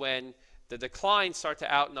market is when the declines start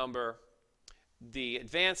to outnumber the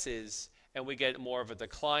advances, and we get more of a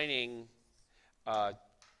declining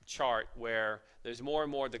chart where there's more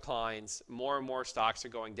and more declines, more and more stocks are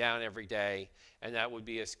going down every day, and that would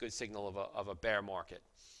be a good signal of a bear market.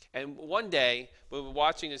 And one day we were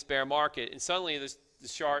watching this bear market, and suddenly the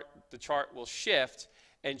chart will shift,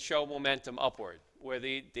 and show momentum upward, where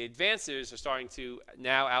the advances are starting to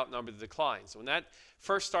now outnumber the declines. So when that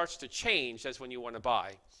first starts to change, that's when you want to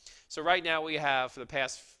buy. So right now we have, for the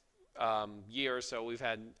past year or so, we've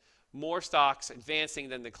had more stocks advancing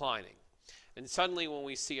than declining. And suddenly when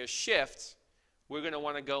we see a shift, we're going to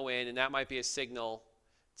want to go in, and that might be a signal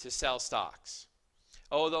to sell stocks.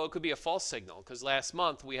 Although it could be a false signal, because last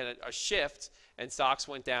month we had a shift and stocks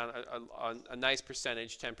went down a nice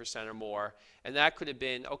percentage, 10% or more, and that could have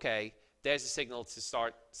been, okay, there's a signal to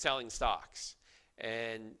start selling stocks.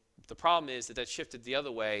 And the problem is that shifted the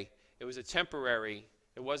other way. It was a temporary,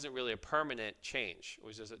 it wasn't really a permanent change. It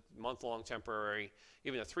was just a month-long temporary,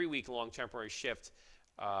 even a 3-week-long temporary shift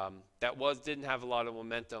that didn't have a lot of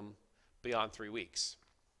momentum beyond 3 weeks.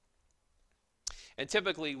 And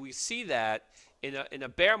typically we see that in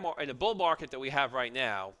a bull market that we have right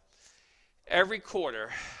now. Every quarter,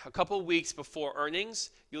 a couple of weeks before earnings,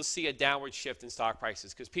 you'll see a downward shift in stock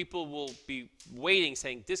prices because people will be waiting,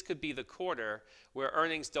 saying this could be the quarter where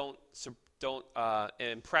earnings don't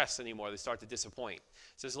impress anymore. They start to disappoint.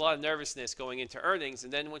 So there's a lot of nervousness going into earnings,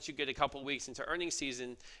 and then once you get a couple of weeks into earnings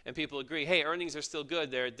season and people agree, hey, earnings are still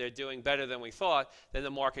good, they're doing better than we thought, then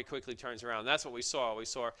the market quickly turns around. That's what we saw. We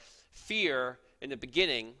saw fear in the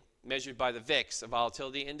beginning, measured by the VIX, a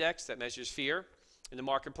volatility index that measures fear in the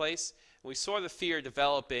marketplace. And we saw the fear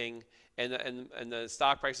developing, and the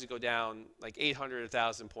stock prices go down like 800,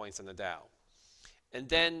 1,000 points on the Dow. And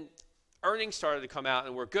then earnings started to come out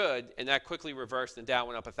and were good, and that quickly reversed, and Dow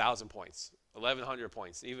went up 1,000 points, 1,100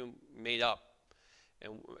 points, even made up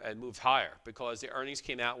and moved higher because the earnings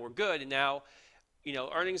came out and were good. And now,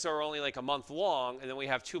 earnings are only like a month long, and then we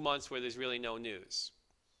have 2 months where there's really no news.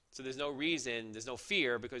 So there's no reason, there's no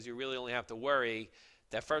fear, because you really only have to worry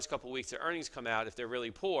that first couple of weeks that earnings come out, if they're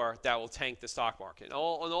really poor, that will tank the stock market. And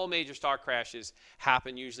all major stock crashes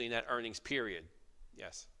happen usually in that earnings period.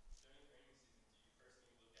 Yes?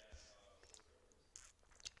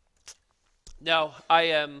 No, I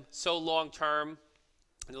am so long-term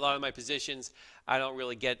in a lot of my positions, I don't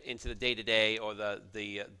really get into the day-to-day or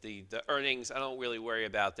the earnings. I don't really worry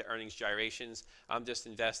about the earnings gyrations. I'm just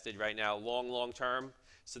invested right now long-term.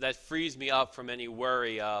 So that frees me up from any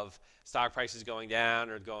worry of stock prices going down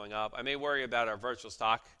or going up. I may worry about our virtual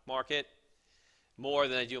stock market more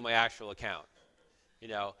than I do my actual account.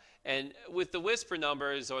 And with the whisper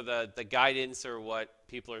numbers or the guidance or what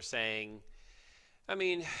people are saying, I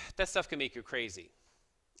mean, that stuff can make you crazy.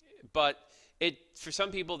 But for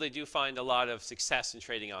some people, they do find a lot of success in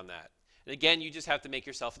trading on that. And again, you just have to make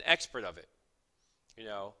yourself an expert of it.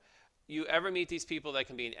 You ever meet these people that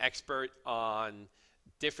can be an expert on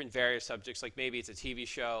different various subjects, like maybe it's a TV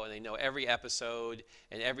show and they know every episode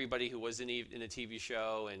and everybody who was in a TV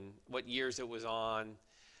show and what years it was on,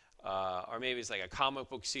 or maybe it's like a comic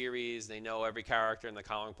book series, they know every character in the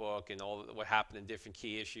comic book and all what happened in different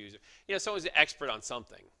key issues. Someone's an expert on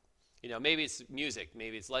something. Maybe it's music,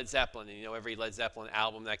 maybe it's Led Zeppelin, and every Led Zeppelin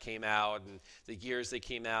album that came out and the years they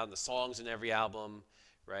came out and the songs in every album,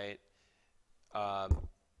 right?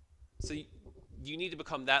 So you need to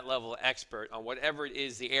become that level of expert on whatever it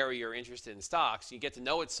is the area you're interested in stocks. You get to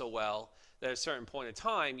know it so well that at a certain point in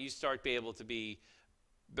time, you start being able to be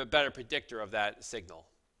a better predictor of that signal.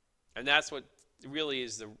 And that's what really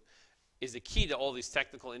is the key to all these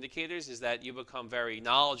technical indicators, is that you become very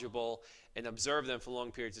knowledgeable and observe them for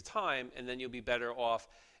long periods of time, and then you'll be better off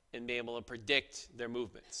in being able to predict their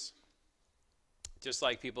movements. Just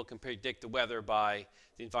like people can predict the weather by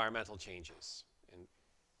the environmental changes.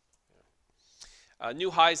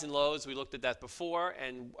 New highs and lows, we looked at that before,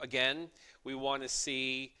 and again, we want to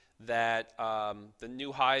see that the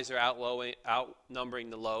new highs are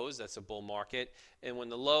outnumbering the lows. That's a bull market. And when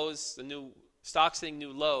the new stocks hitting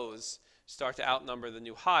new lows start to outnumber the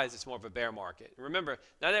new highs, it's more of a bear market. And remember,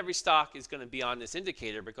 not every stock is going to be on this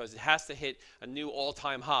indicator because it has to hit a new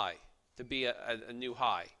all-time high to be a new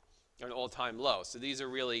high or an all-time low. So these are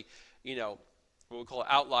really, what we call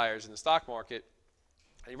outliers in the stock market.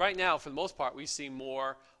 And right now, for the most part, we see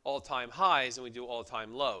more all-time highs than we do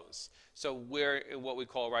all-time lows. So we're in what we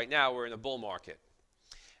call right now, we're in a bull market.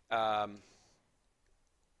 And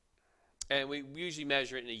we usually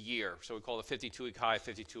measure it in a year. So we call it a 52-week high,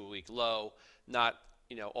 52-week low, not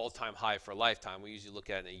all-time high for a lifetime. We usually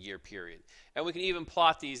look at it in a year period. And we can even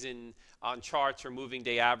plot these on charts or moving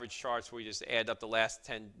day average charts where we just add up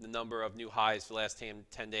the number of new highs for the last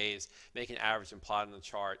 10 days, make an average and plot on the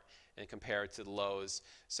chart, and compare it to the lows.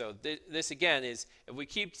 So this again is, if we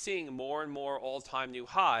keep seeing more and more all-time new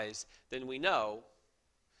highs, then we know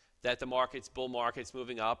that the bull market's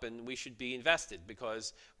moving up, and we should be invested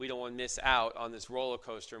because we don't want to miss out on this roller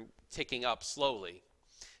coaster ticking up slowly.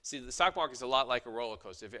 See, the stock market is a lot like a roller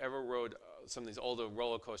coaster. If you ever rode some of these older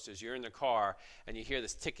roller coasters, you're in the car and you hear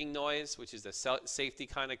this ticking noise, which is the safety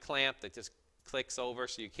kind of clamp that just clicks over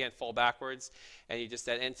so you can't fall backwards. And you just,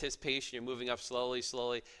 that anticipation, you're moving up slowly,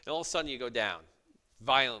 slowly, and all of a sudden you go down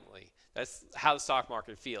violently. That's how the stock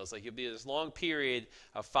market feels. Like you'll be in this long period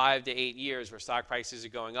of 5 to 8 years where stock prices are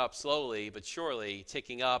going up slowly but surely,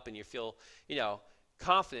 ticking up, and you feel,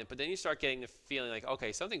 confident. But then you start getting the feeling like,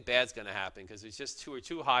 okay, something bad's going to happen because it's just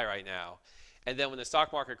too high right now. And then when the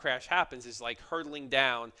stock market crash happens, it's like hurtling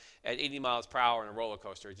down at 80 miles per hour in a roller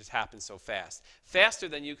coaster. It just happens so fast. Faster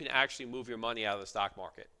than you can actually move your money out of the stock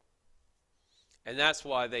market. And that's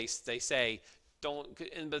why they say,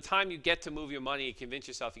 and by the time you get to move your money and convince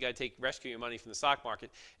yourself you got to rescue your money from the stock market,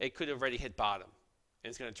 it could have already hit bottom. And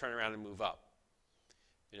it's going to turn around and move up.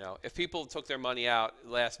 If people took their money out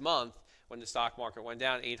last month when the stock market went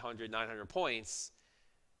down 800, 900 points,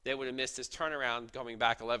 they would have missed this turnaround coming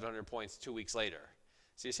back 1,100 points 2 weeks later.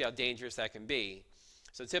 So you see how dangerous that can be.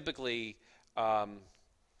 So typically,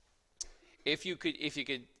 if you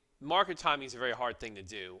could, market timing is a very hard thing to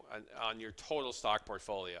do on your total stock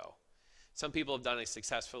portfolio. Some people have done it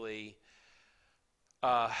successfully.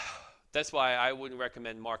 That's why I wouldn't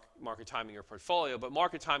recommend market timing your portfolio, but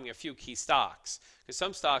market timing a few key stocks, because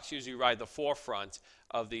some stocks usually ride the forefront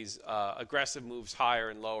of these aggressive moves higher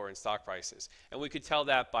and lower in stock prices. And we could tell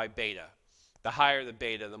that by beta. The higher the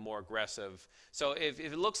beta, the more aggressive. So if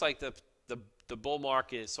it looks like the bull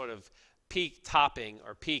market is sort of topping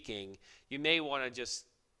or peaking, you may want to just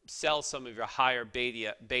sell some of your higher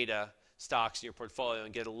beta stocks in your portfolio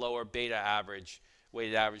and get a lower beta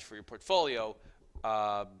weighted average for your portfolio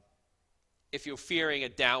if you're fearing a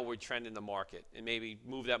downward trend in the market, and maybe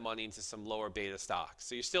move that money into some lower beta stocks.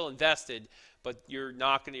 So you're still invested, but you're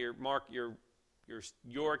not going to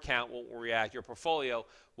your account won't react, your portfolio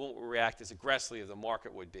won't react as aggressively as the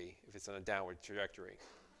market would be if it's on a downward trajectory.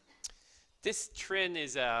 This trend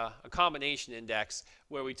is a combination index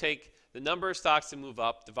where we take the number of stocks that move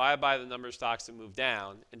up, divide by the number of stocks that move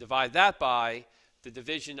down, and divide that by the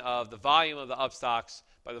division of the volume of the up stocks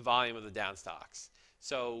by the volume of the down stocks.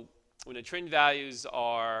 So when the trend values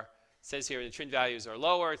are, it says here, when the trend values are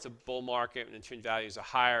lower, it's a bull market. When the trend values are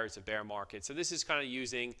higher, it's a bear market. So this is kind of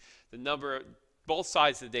using the number, both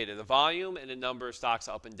sides of the data, the volume and the number of stocks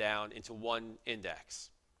up and down into one index.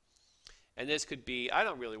 And this could be, I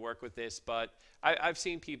don't really work with this, but I've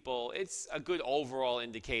seen people, it's a good overall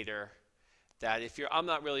indicator that I'm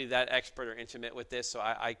not really that expert or intimate with this, so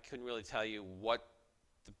I couldn't really tell you what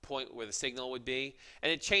the point where the signal would be.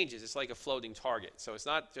 And it changes. It's like a floating target. So it's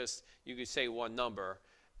not just you could say one number.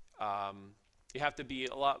 You have to be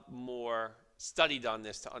a lot more studied on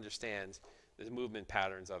this to understand the movement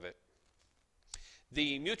patterns of it.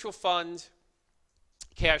 The mutual fund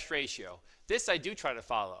cash ratio. This I do try to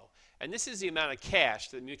follow. And this is the amount of cash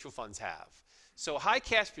that mutual funds have. So high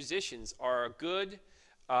cash positions are a good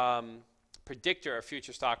predictor of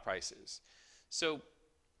future stock prices. So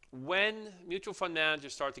when mutual fund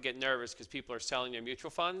managers start to get nervous because people are selling their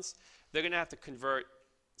mutual funds, they're going to have to convert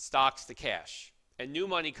stocks to cash. And new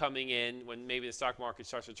money coming in, when maybe the stock market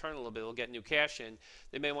starts to turn a little bit, they'll get new cash in.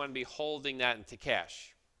 They may want to be holding that into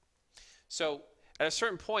cash. So at a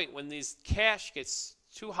certain point, when these cash gets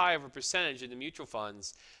too high of a percentage in the mutual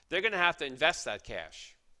funds, they're going to have to invest that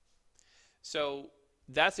cash. So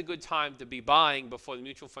that's a good time to be buying before the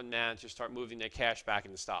mutual fund managers start moving their cash back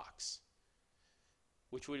into stocks,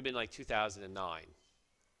 which would have been like 2009.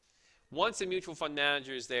 Once the mutual fund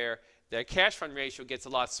manager is there, their cash fund ratio gets a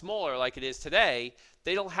lot smaller like it is today.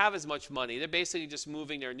 They don't have as much money. They're basically just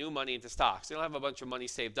moving their new money into stocks. They don't have a bunch of money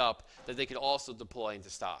saved up that they could also deploy into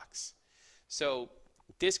stocks. So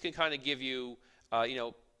this can kind of give you,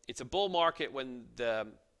 it's a bull market when the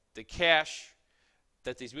cash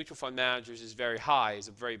that these mutual fund managers is very high is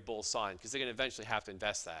a very bull sign because they're going to eventually have to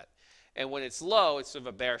invest that. And when it's low, it's sort of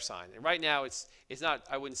a bear sign. And right now, it's not,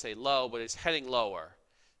 I wouldn't say low, but it's heading lower.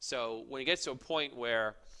 So when it gets to a point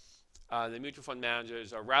where the mutual fund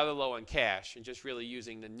managers are rather low on cash and just really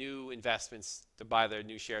using the new investments to buy their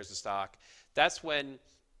new shares of stock, that's when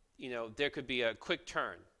there could be a quick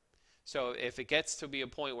turn. So if it gets to be a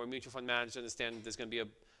point where mutual fund managers understand there's going to be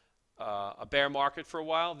a bear market for a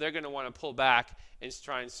while, they're going to want to pull back and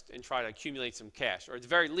try to accumulate some cash. Or at the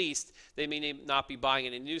very least, they may not be buying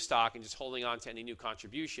any new stock and just holding on to any new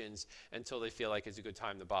contributions until they feel like it's a good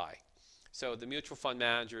time to buy. So the mutual fund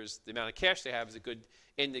managers, the amount of cash they have is a good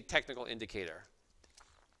technical indicator.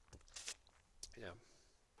 Yeah.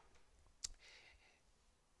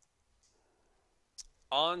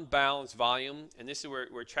 On balance volume, and this is where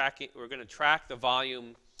we're going to track the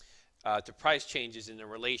volume to price changes in the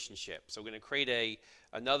relationship. So we're going to create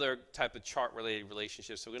another type of chart-related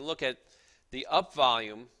relationship. So we're going to look at the up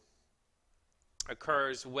volume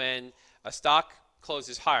occurs when a stock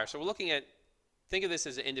closes higher. So we're looking at, think of this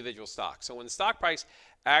as an individual stock. So when the stock price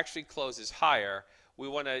actually closes higher, we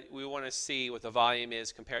want to see what the volume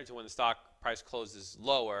is compared to when the stock price closes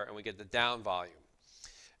lower, and we get the down volume.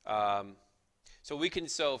 So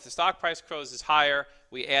if the stock price closes higher,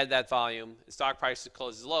 we add that volume. The stock price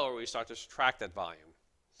closes lower, we start to subtract that volume.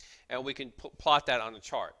 And we can plot that on the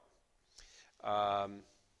chart.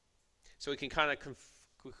 So we can kind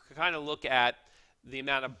of look at the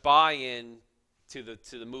amount of buy-in to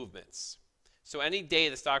the movements. So any day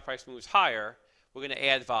the stock price moves higher, we're going to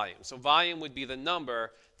add volume. So volume would be the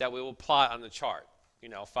number that we will plot on the chart.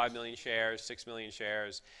 5 million shares, 6 million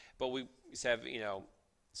shares. But we have,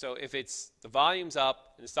 so if it's the volume's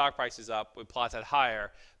up and the stock price is up, we plot that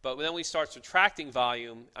higher. But then we start subtracting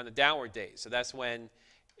volume on the downward days. So that's when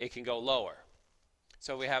it can go lower.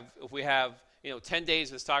 So if we have 10 days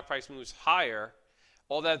when the stock price moves higher,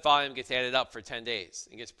 all that volume gets added up for 10 days.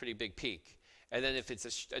 It gets a pretty big peak. And then if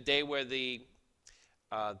it's a day where the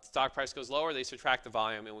stock price goes lower, they subtract the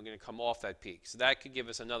volume, and we're going to come off that peak. So that could give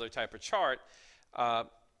us another type of chart.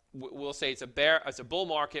 We'll say it's a bull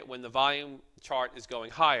market when the volume chart is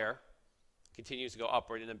going higher, continues to go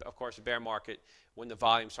upward, and then, of course, a bear market when the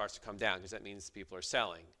volume starts to come down, because that means people are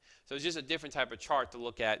selling. So it's just a different type of chart to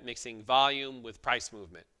look at, mixing volume with price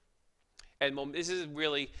movement. And this is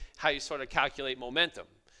really how you sort of calculate momentum.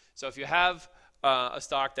 So if you have a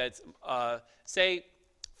stock that's, say,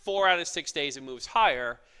 4 out of 6 days it moves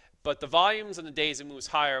higher, but the volumes on the days it moves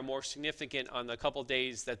higher are more significant on the couple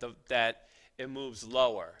days that it moves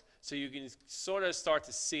lower. So you can sort of start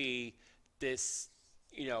to see this,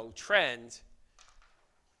 trend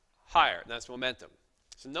higher. And that's momentum.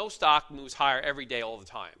 So no stock moves higher every day all the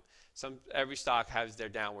time. Every stock has their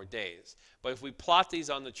downward days. But if we plot these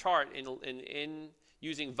on the chart in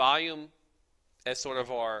using volume as sort of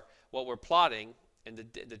what we're plotting and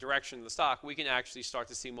the direction of the stock, we can actually start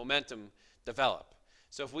to see momentum develop.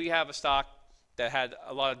 So if we have a stock that had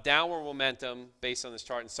a lot of downward momentum based on this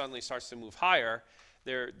chart and suddenly starts to move higher,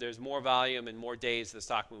 there's more volume and more days the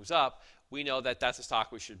stock moves up, we know that that's a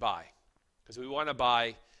stock we should buy, because we want to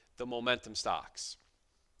buy the momentum stocks.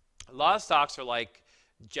 A lot of stocks are like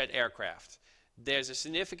jet aircraft. There's a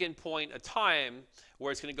significant point of time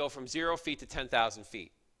where it's going to go from 0 feet to 10,000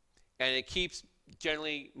 feet. And it keeps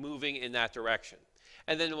generally moving in that direction.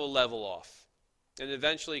 And then it will level off. And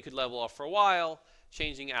eventually it could level off for a while,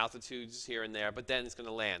 changing altitudes here and there, but then it's going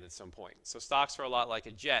to land at some point. So stocks are a lot like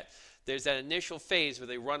a jet. There's that initial phase where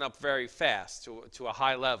they run up very fast to a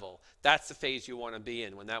high level. That's the phase you want to be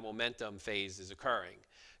in when that momentum phase is occurring.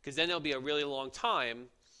 Because then there'll be a really long time,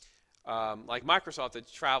 like Microsoft,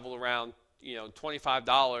 that travel around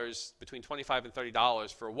 $25, between $25 and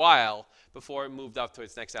 $30 for a while before it moved up to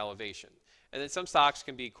its next elevation. And then some stocks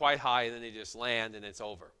can be quite high, and then they just land and it's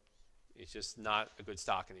over. It's just not a good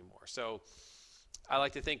stock anymore. So I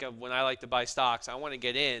like to think of, when I like to buy stocks, I want to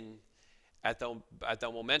get in at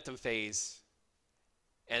the momentum phase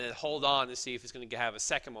and then hold on to see if it's going to have a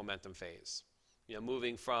second momentum phase.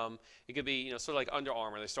 Moving from, it could be, sort of like Under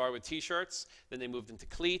Armour. They started with T-shirts, then they moved into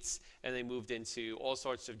cleats, and they moved into all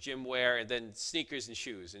sorts of gym wear, and then sneakers and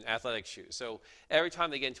shoes, and athletic shoes. So every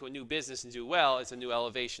time they get into a new business and do well, it's a new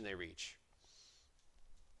elevation they reach.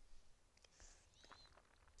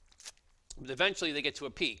 But eventually they get to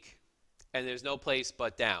a peak, and there's no place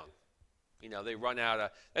but down. They run out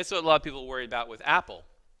of, that's what a lot of people worry about with Apple.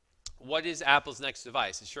 What is Apple's next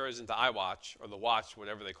device? It sure isn't the iWatch or the watch,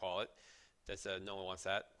 whatever they call it. No one wants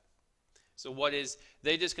that. So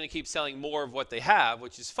they're just going to keep selling more of what they have,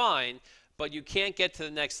 which is fine, but you can't get to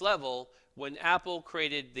the next level. When Apple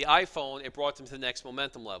created the iPhone, it brought them to the next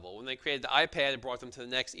momentum level. When they created the iPad, it brought them to the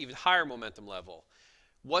next even higher momentum level.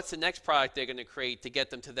 What's the next product they're going to create to get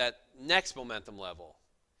them to that next momentum level?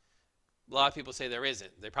 A lot of people say there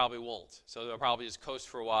isn't. They probably won't. So they'll probably just coast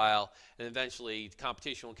for a while, and eventually the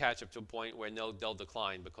competition will catch up to a point where they'll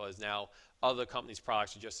decline, because now other companies'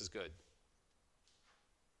 products are just as good.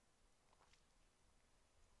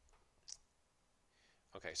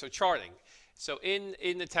 Okay, so charting. So in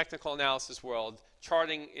the technical analysis world,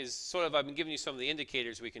 charting is sort of, I've been giving you some of the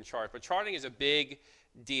indicators we can chart, but charting is a big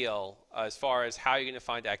deal as far as how you're going to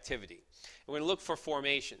find activity. We're going to look for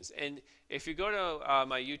formations. And if you go to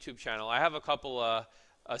my YouTube channel, I have a couple of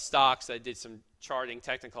stocks that I did some charting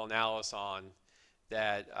technical analysis on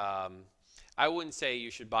that I wouldn't say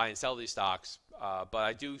you should buy and sell these stocks, but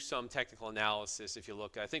I do some technical analysis. If you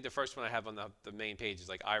look, I think the first one I have on the main page is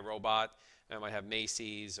like iRobot. I might have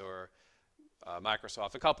Macy's or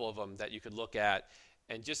Microsoft, a couple of them that you could look at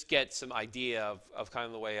and just get some idea of kind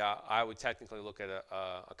of the way I would technically look at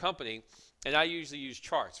a company. And I usually use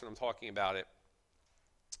charts when I'm talking about it.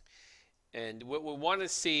 And what we want to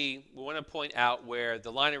see, we want to point out where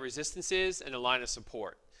the line of resistance is and the line of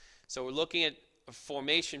support. So we're looking at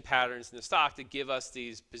formation patterns in the stock that give us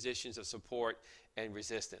these positions of support and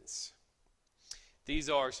resistance. These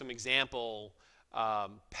are some example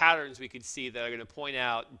patterns we could see that are going to point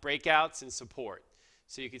out breakouts and support.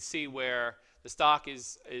 So you can see where the stock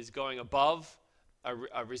is going above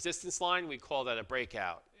a resistance line, we call that a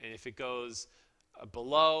breakout. And if it goes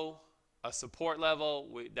below a support level,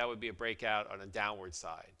 that would be a breakout on a downward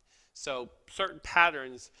side. So certain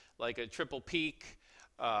patterns like a triple peak,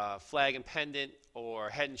 flag and pendant, or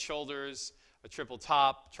head and shoulders, a triple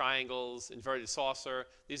top, triangles, inverted saucer,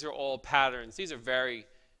 these are all patterns. These are very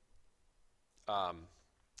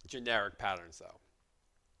generic patterns though.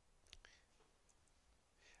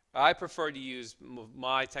 I prefer to use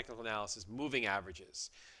my technical analysis moving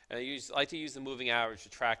averages. And I like to use the moving average to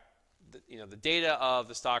track the data of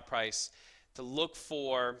the stock price, to look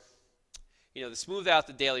for, to smooth out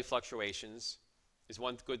the daily fluctuations is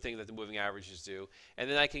one good thing that the moving averages do. And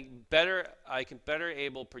then I can better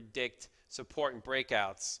predict support and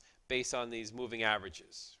breakouts based on these moving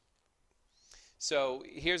averages. So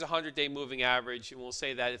here's a 100-day moving average, and we'll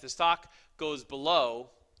say that if the stock goes below,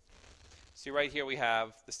 see right here we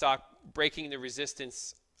have the stock breaking the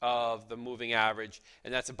resistance of the moving average,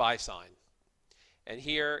 and that's a buy sign. And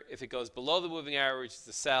here, if it goes below the moving average, it's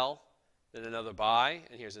a sell, then another buy,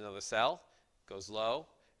 and here's another sell, goes low,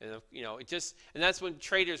 and and that's when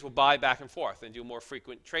traders will buy back and forth and do more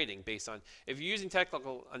frequent trading based on, if you're using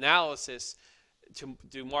technical analysis to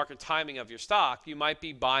do market timing of your stock, you might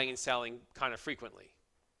be buying and selling kind of frequently.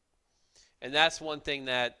 And that's one thing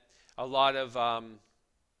that a lot of,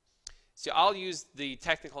 so I'll use the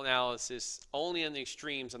technical analysis only on the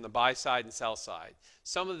extremes on the buy side and sell side.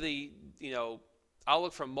 Some of the, I'll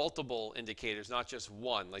look for multiple indicators, not just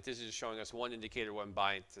one. Like this is just showing us one indicator when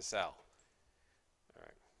buying to sell. All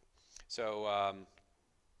right. So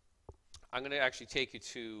I'm going to actually take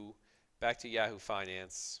you back to Yahoo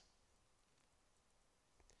Finance.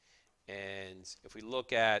 And if we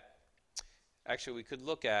look at, actually we could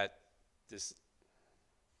look at this.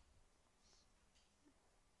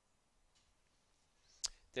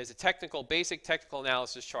 There's a basic technical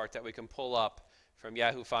analysis chart that we can pull up from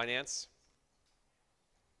Yahoo Finance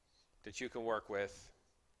that you can work with.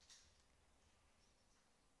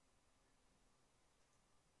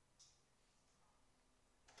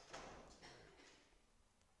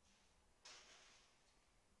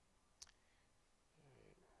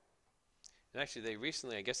 And actually,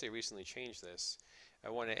 I guess they recently changed this. I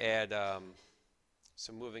want to add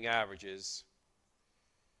some moving averages.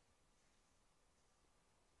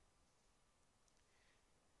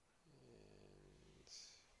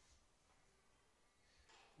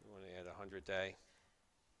 And we want to add a 100-day.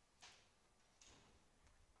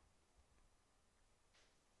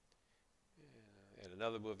 Add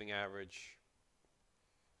another moving average,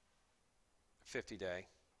 50-day.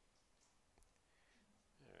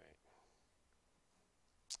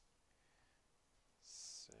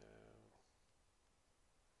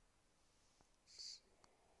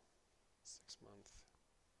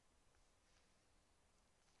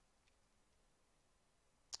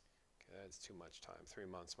 That's too much time. 3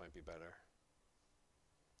 months might be better.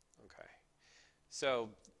 Okay. So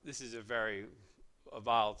this is a very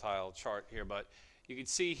volatile chart here, but you can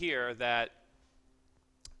see here that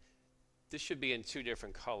this should be in two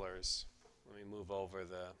different colors. Let me move over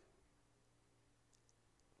the...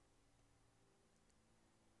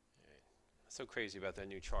 So crazy about the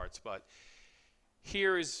new charts, but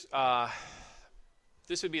here is...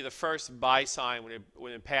 this would be the first buy sign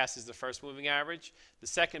when it passes the first moving average, the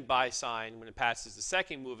second buy sign when it passes the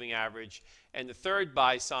second moving average, and the third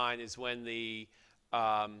buy sign is when the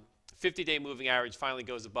 50-day moving average finally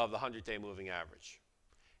goes above the 100-day moving average.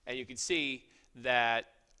 And you can see that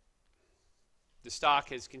the stock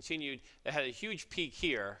has continued. It had a huge peak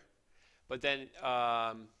here, but then,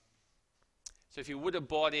 so if you would have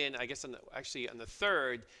bought in, I guess actually on the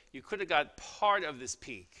third, you could have got part of this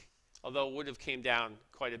peak, although it would have came down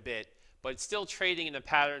quite a bit. But it's still trading in a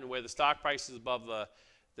pattern where the stock price is above the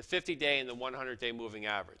 50-day and the 100-day moving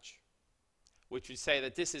average, which would say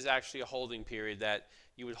that this is actually a holding period that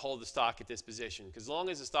you would hold the stock at this position. Because as long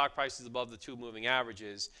as the stock price is above the two moving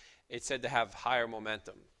averages, it's said to have higher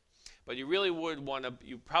momentum. But you really would want to,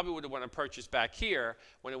 you probably would want to purchase back here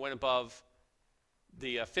when it went above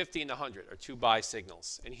the 50 and the 100, or two buy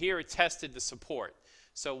signals. And here it tested the support.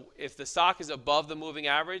 So if the stock is above the moving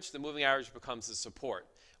average becomes the support.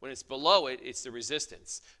 When it's below it, it's the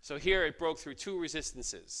resistance. So here it broke through two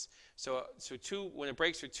resistances. So when it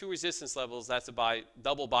breaks through two resistance levels, that's a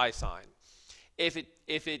double buy sign. If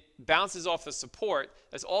it bounces off the support,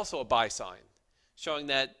 that's also a buy sign, showing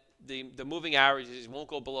that the moving averages won't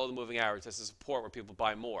go below the moving average. That's a support where people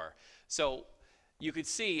buy more. So you could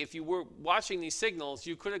see if you were watching these signals,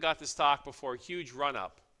 you could have got the stock before a huge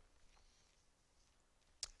run-up.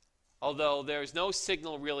 Although there's no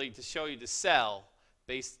signal really to show you to sell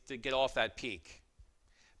to get off that peak.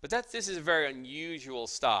 But this is a very unusual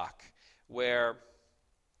stock where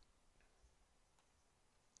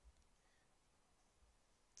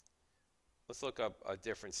let's look up a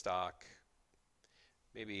different stock.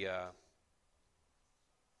 Maybe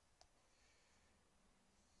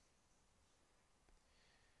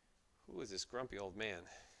who is this grumpy old man?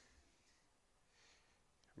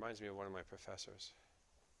 Reminds me of one of my professors.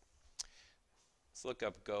 Let's look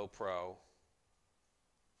up GoPro.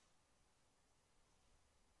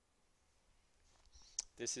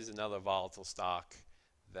 This is another volatile stock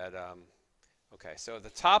that, okay, so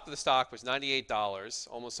the top of the stock was $98,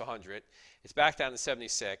 almost 100. It's back down to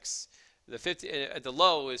 76. At the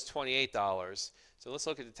low is $28. So let's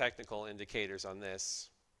look at the technical indicators on this.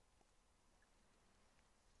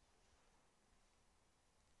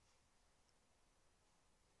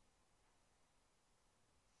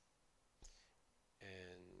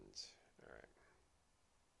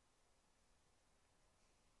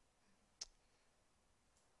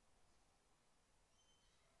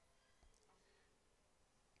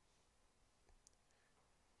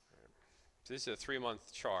 So this is a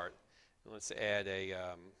 3-month chart. And let's add a,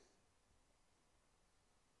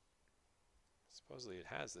 supposedly it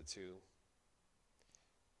has the two.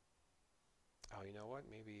 Oh, you know what?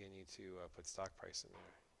 Maybe I need to put stock price in there.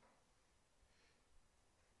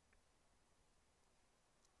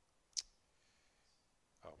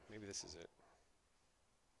 Oh, maybe this is it.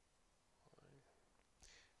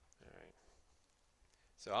 All right.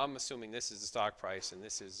 So I'm assuming this is the stock price and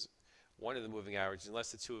this is one of the moving averages,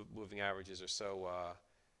 unless the two moving averages are so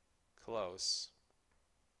close.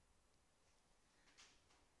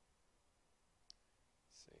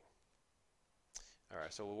 Let's see. All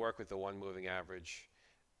right, so we'll work with the one moving average,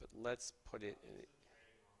 but let's put it in.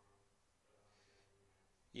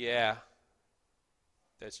 Yeah,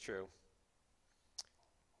 that's true.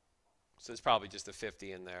 So it's probably just a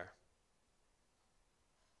 50 in there.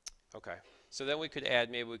 Okay, so then we could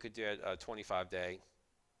add, maybe we could do a 25-day.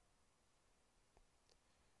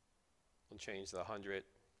 We'll change the 100 to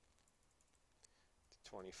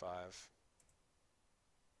 25.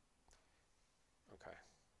 Okay.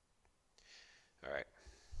 All right.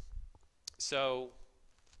 So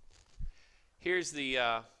here's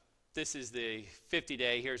the, this is the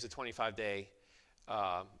 50-day, here's the 25-day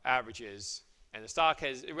averages. And the stock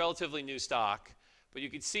has a relatively new stock. But you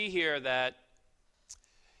can see here that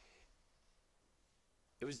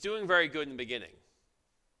it was doing very good in the beginning.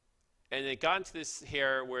 And it got into this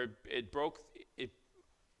here where it broke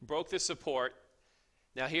the support.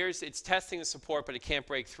 Now it's testing the support, but it can't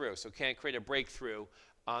break through. So it can't create a breakthrough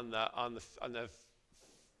on the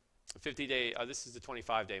 50-day. This is the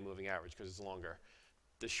 25-day moving average because it's longer.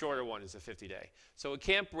 The shorter one is the 50-day. So it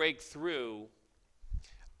can't break through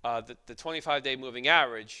the 25-day moving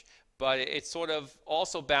average, but it sort of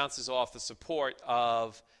also bounces off the support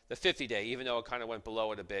of the 50-day, even though it kind of went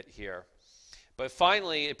below it a bit here. But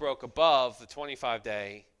finally, it broke above the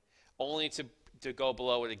 25-day, only to go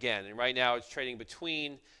below it again. And right now, it's trading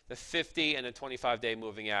between the 50 and the 25-day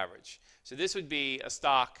moving average. So this would be a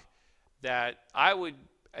stock that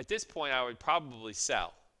at this point, I would probably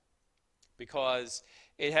sell because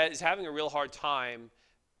it is having a real hard time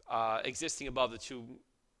existing above the two,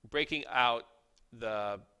 breaking out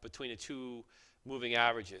between the two moving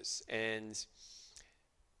averages. And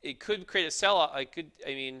it could create a sellout.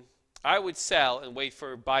 I would sell and wait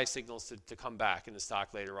for buy signals to come back in the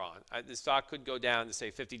stock later on. The stock could go down to say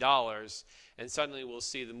 $50, and suddenly we'll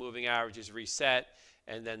see the moving averages reset,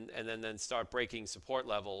 and then start breaking support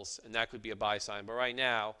levels, and that could be a buy sign. But right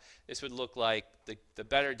now, this would look like the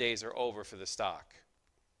better days are over for the stock.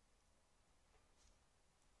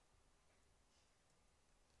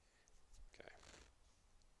 Okay.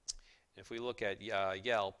 If we look at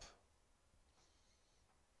Yelp.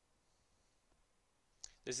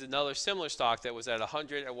 This is another similar stock that was at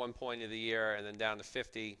 100 at one point of the year and then down to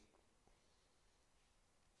 50.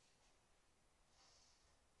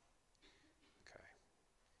 Okay.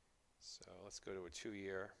 So let's go to a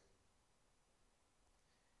 2-year.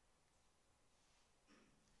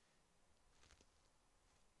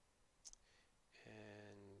 And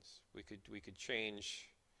we could change.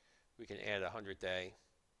 We can add a 100-day.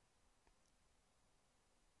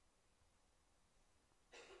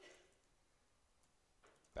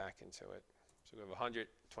 Back into it. So we have 100,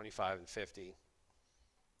 25, and 50.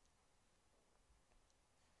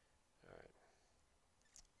 All right.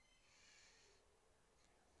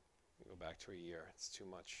 We go back to a year. It's too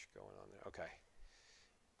much going on there. Okay.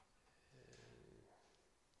 And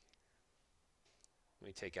let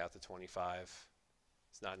me take out the 25.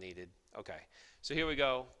 It's not needed. Okay. So here we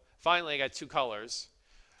go. Finally, I got two colors.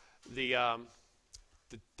 The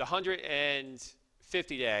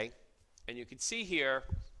 150 day, and you can see here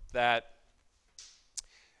that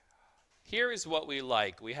here is what we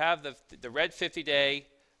like. We have the red 50 day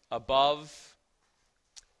above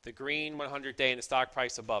the green 100 day and the stock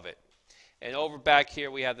price above it. And over back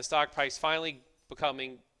here we have the stock price finally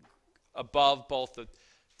becoming above both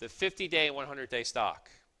the 50 day and 100 day stock.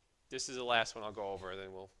 This is the last one I'll go over,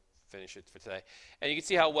 then we'll finish it for today. And you can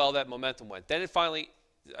see how well that momentum went. Then it finally,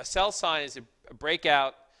 a sell sign is a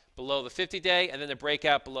breakout below the 50 day and then a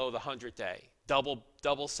breakout below the 100 day. Double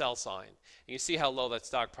sell sign. And you see how low that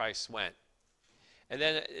stock price went. And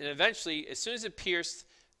then eventually, as soon as it pierced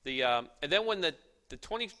the, and then when the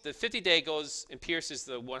 50 day goes and pierces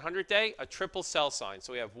the 100 day, a triple sell sign.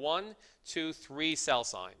 So we have 1, 2, 3 sell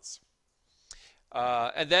signs.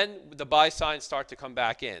 And then the buy signs start to come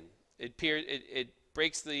back in. It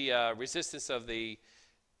breaks the resistance of the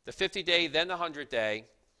 50 day, then the 100 day,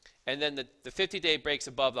 and then the 50 day breaks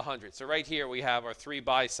above the 100. So right here we have our 3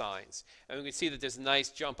 buy signs. And we can see that there's a nice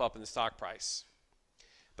jump up in the stock price.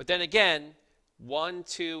 But then again, 1,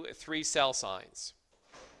 2, 3 sell signs.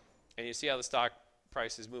 And you see how the stock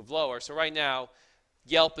prices move lower. So right now,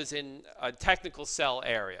 Yelp is in a technical sell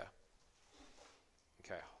area.